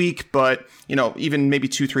first week, but, even maybe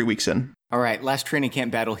 2-3 weeks in. All right, last training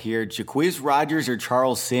camp battle here. Jaquiz Rodgers or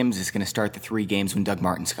Charles Sims is going to start the 3 games when Doug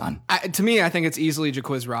Martin's gone? To me, I think it's easily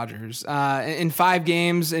Jaquiz Rodgers. In 5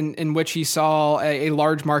 games in which he saw a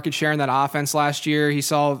large market share in that offense last year, he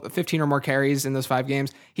saw 15 or more carries in those 5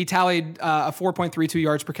 games. He tallied a 4.32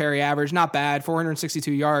 yards per carry average. Not bad,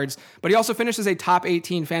 462 yards. But he also finished as a top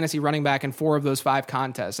 18 fantasy running back in 4 of those 5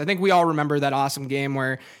 contests. I think we all remember that awesome game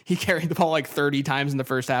where he carried the ball like 30 times in the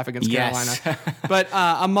first half against Carolina. But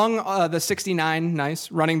among the 69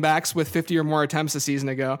 running backs with 50 or more attempts a season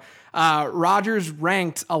ago, Rodgers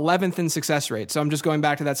ranked 11th in success rate. So I'm just going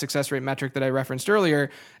back to that success rate metric that I referenced earlier.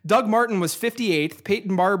 Doug Martin was 58th,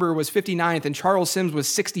 Peyton Barber was 59th, and Charles Sims was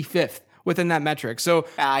 65th within that metric. So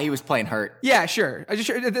he was playing hurt. Yeah, sure. He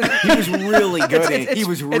was really good. He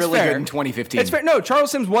was really good in 2015. It's fair. No,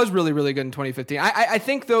 Charles Sims was really, really good in 2015. I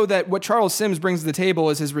think though that what Charles Sims brings to the table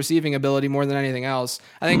is his receiving ability more than anything else.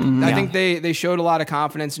 I think they showed a lot of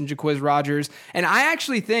confidence in Jaquiz Rodgers, and I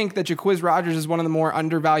actually think that Jaquiz Rodgers is one of the more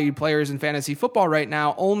undervalued players in fantasy football right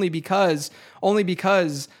now, only because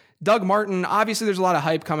Doug Martin, obviously there's a lot of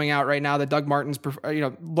hype coming out right now that Doug Martin's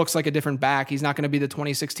looks like a different back. He's not going to be the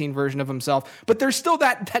 2016 version of himself, but there's still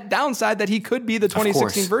that downside that he could be the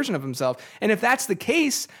 2016 version of himself. And if that's the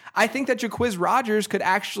case, I think that Jaquiz Rodgers could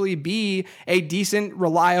actually be a decent,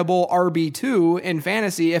 reliable RB2 in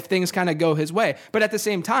fantasy if things kind of go his way. But at the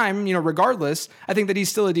same time, regardless, I think that he's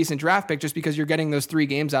still a decent draft pick just because you're getting those 3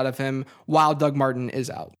 games out of him while Doug Martin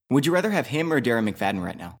is out. Would you rather have him or Darren McFadden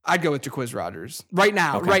right now? I'd go with Jaquiz Rodgers. Right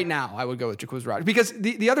now, I would go with Jaquiz Rodgers. Because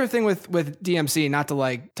the other thing with DMC, not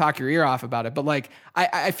to talk your ear off about it, but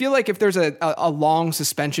I feel like if there's a long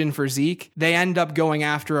suspension for Zeke, they end up going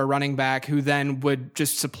after a running back who then would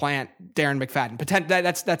just supplant Darren McFadden.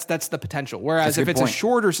 That's the potential. Whereas if it's a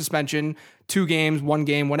shorter suspension, 2 games, 1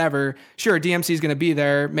 game, whatever, sure, DMC is going to be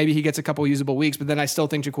there. Maybe he gets a couple usable weeks, but then I still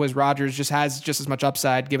think Jaquiz Rodgers just has just as much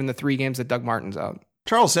upside given the 3 games that Doug Martin's out.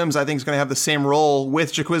 Charles Sims, I think, is going to have the same role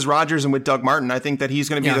with Jaquiz Rodgers and with Doug Martin. I think that he's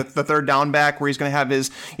going to be the third down back where he's going to have his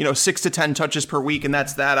 6 to 10 touches per week, and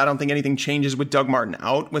that's that. I don't think anything changes with Doug Martin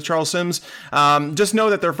out with Charles Sims. Just know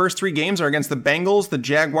that their first 3 games are against the Bengals, the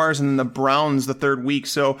Jaguars, and then the Browns the third week.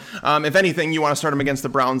 So if anything, you want to start him against the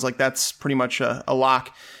Browns. That's pretty much a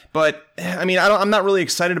lock. But I mean, I'm not really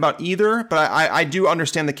excited about either, but I do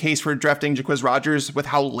understand the case for drafting Jaquiz Rodgers with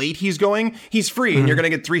how late he's going. He's free, and you're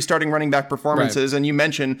going to get 3 starting running back performances. Right. And you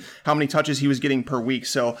mentioned how many touches he was getting per week.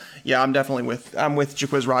 So yeah, I'm with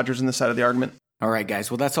Jaquiz Rodgers in this side of the argument. All right,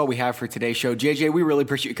 guys. Well, that's all we have for today's show. JJ, we really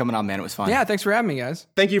appreciate you coming on, man. It was fun. Yeah, thanks for having me, guys.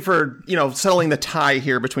 Thank you for, settling the tie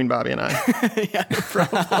here between Bobby and I. Yeah, no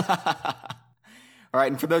problem. All right,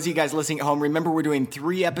 and for those of you guys listening at home, remember we're doing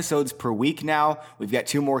 3 episodes per week now. We've got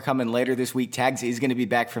 2 more coming later this week. Tags is going to be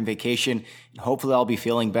back from vacation, and hopefully I'll be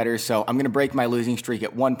feeling better, so I'm going to break my losing streak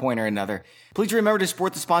at one point or another. Please remember to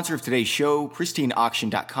support the sponsor of today's show,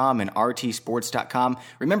 pristineauction.com and rtsports.com.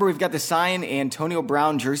 Remember, we've got the signed Antonio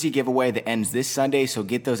Brown jersey giveaway that ends this Sunday, so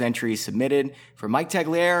get those entries submitted. For Mike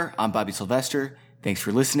Tagliere, I'm Bobby Sylvester. Thanks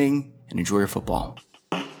for listening, and enjoy your football.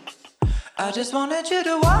 I just wanted you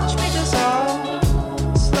to watch me dissolve.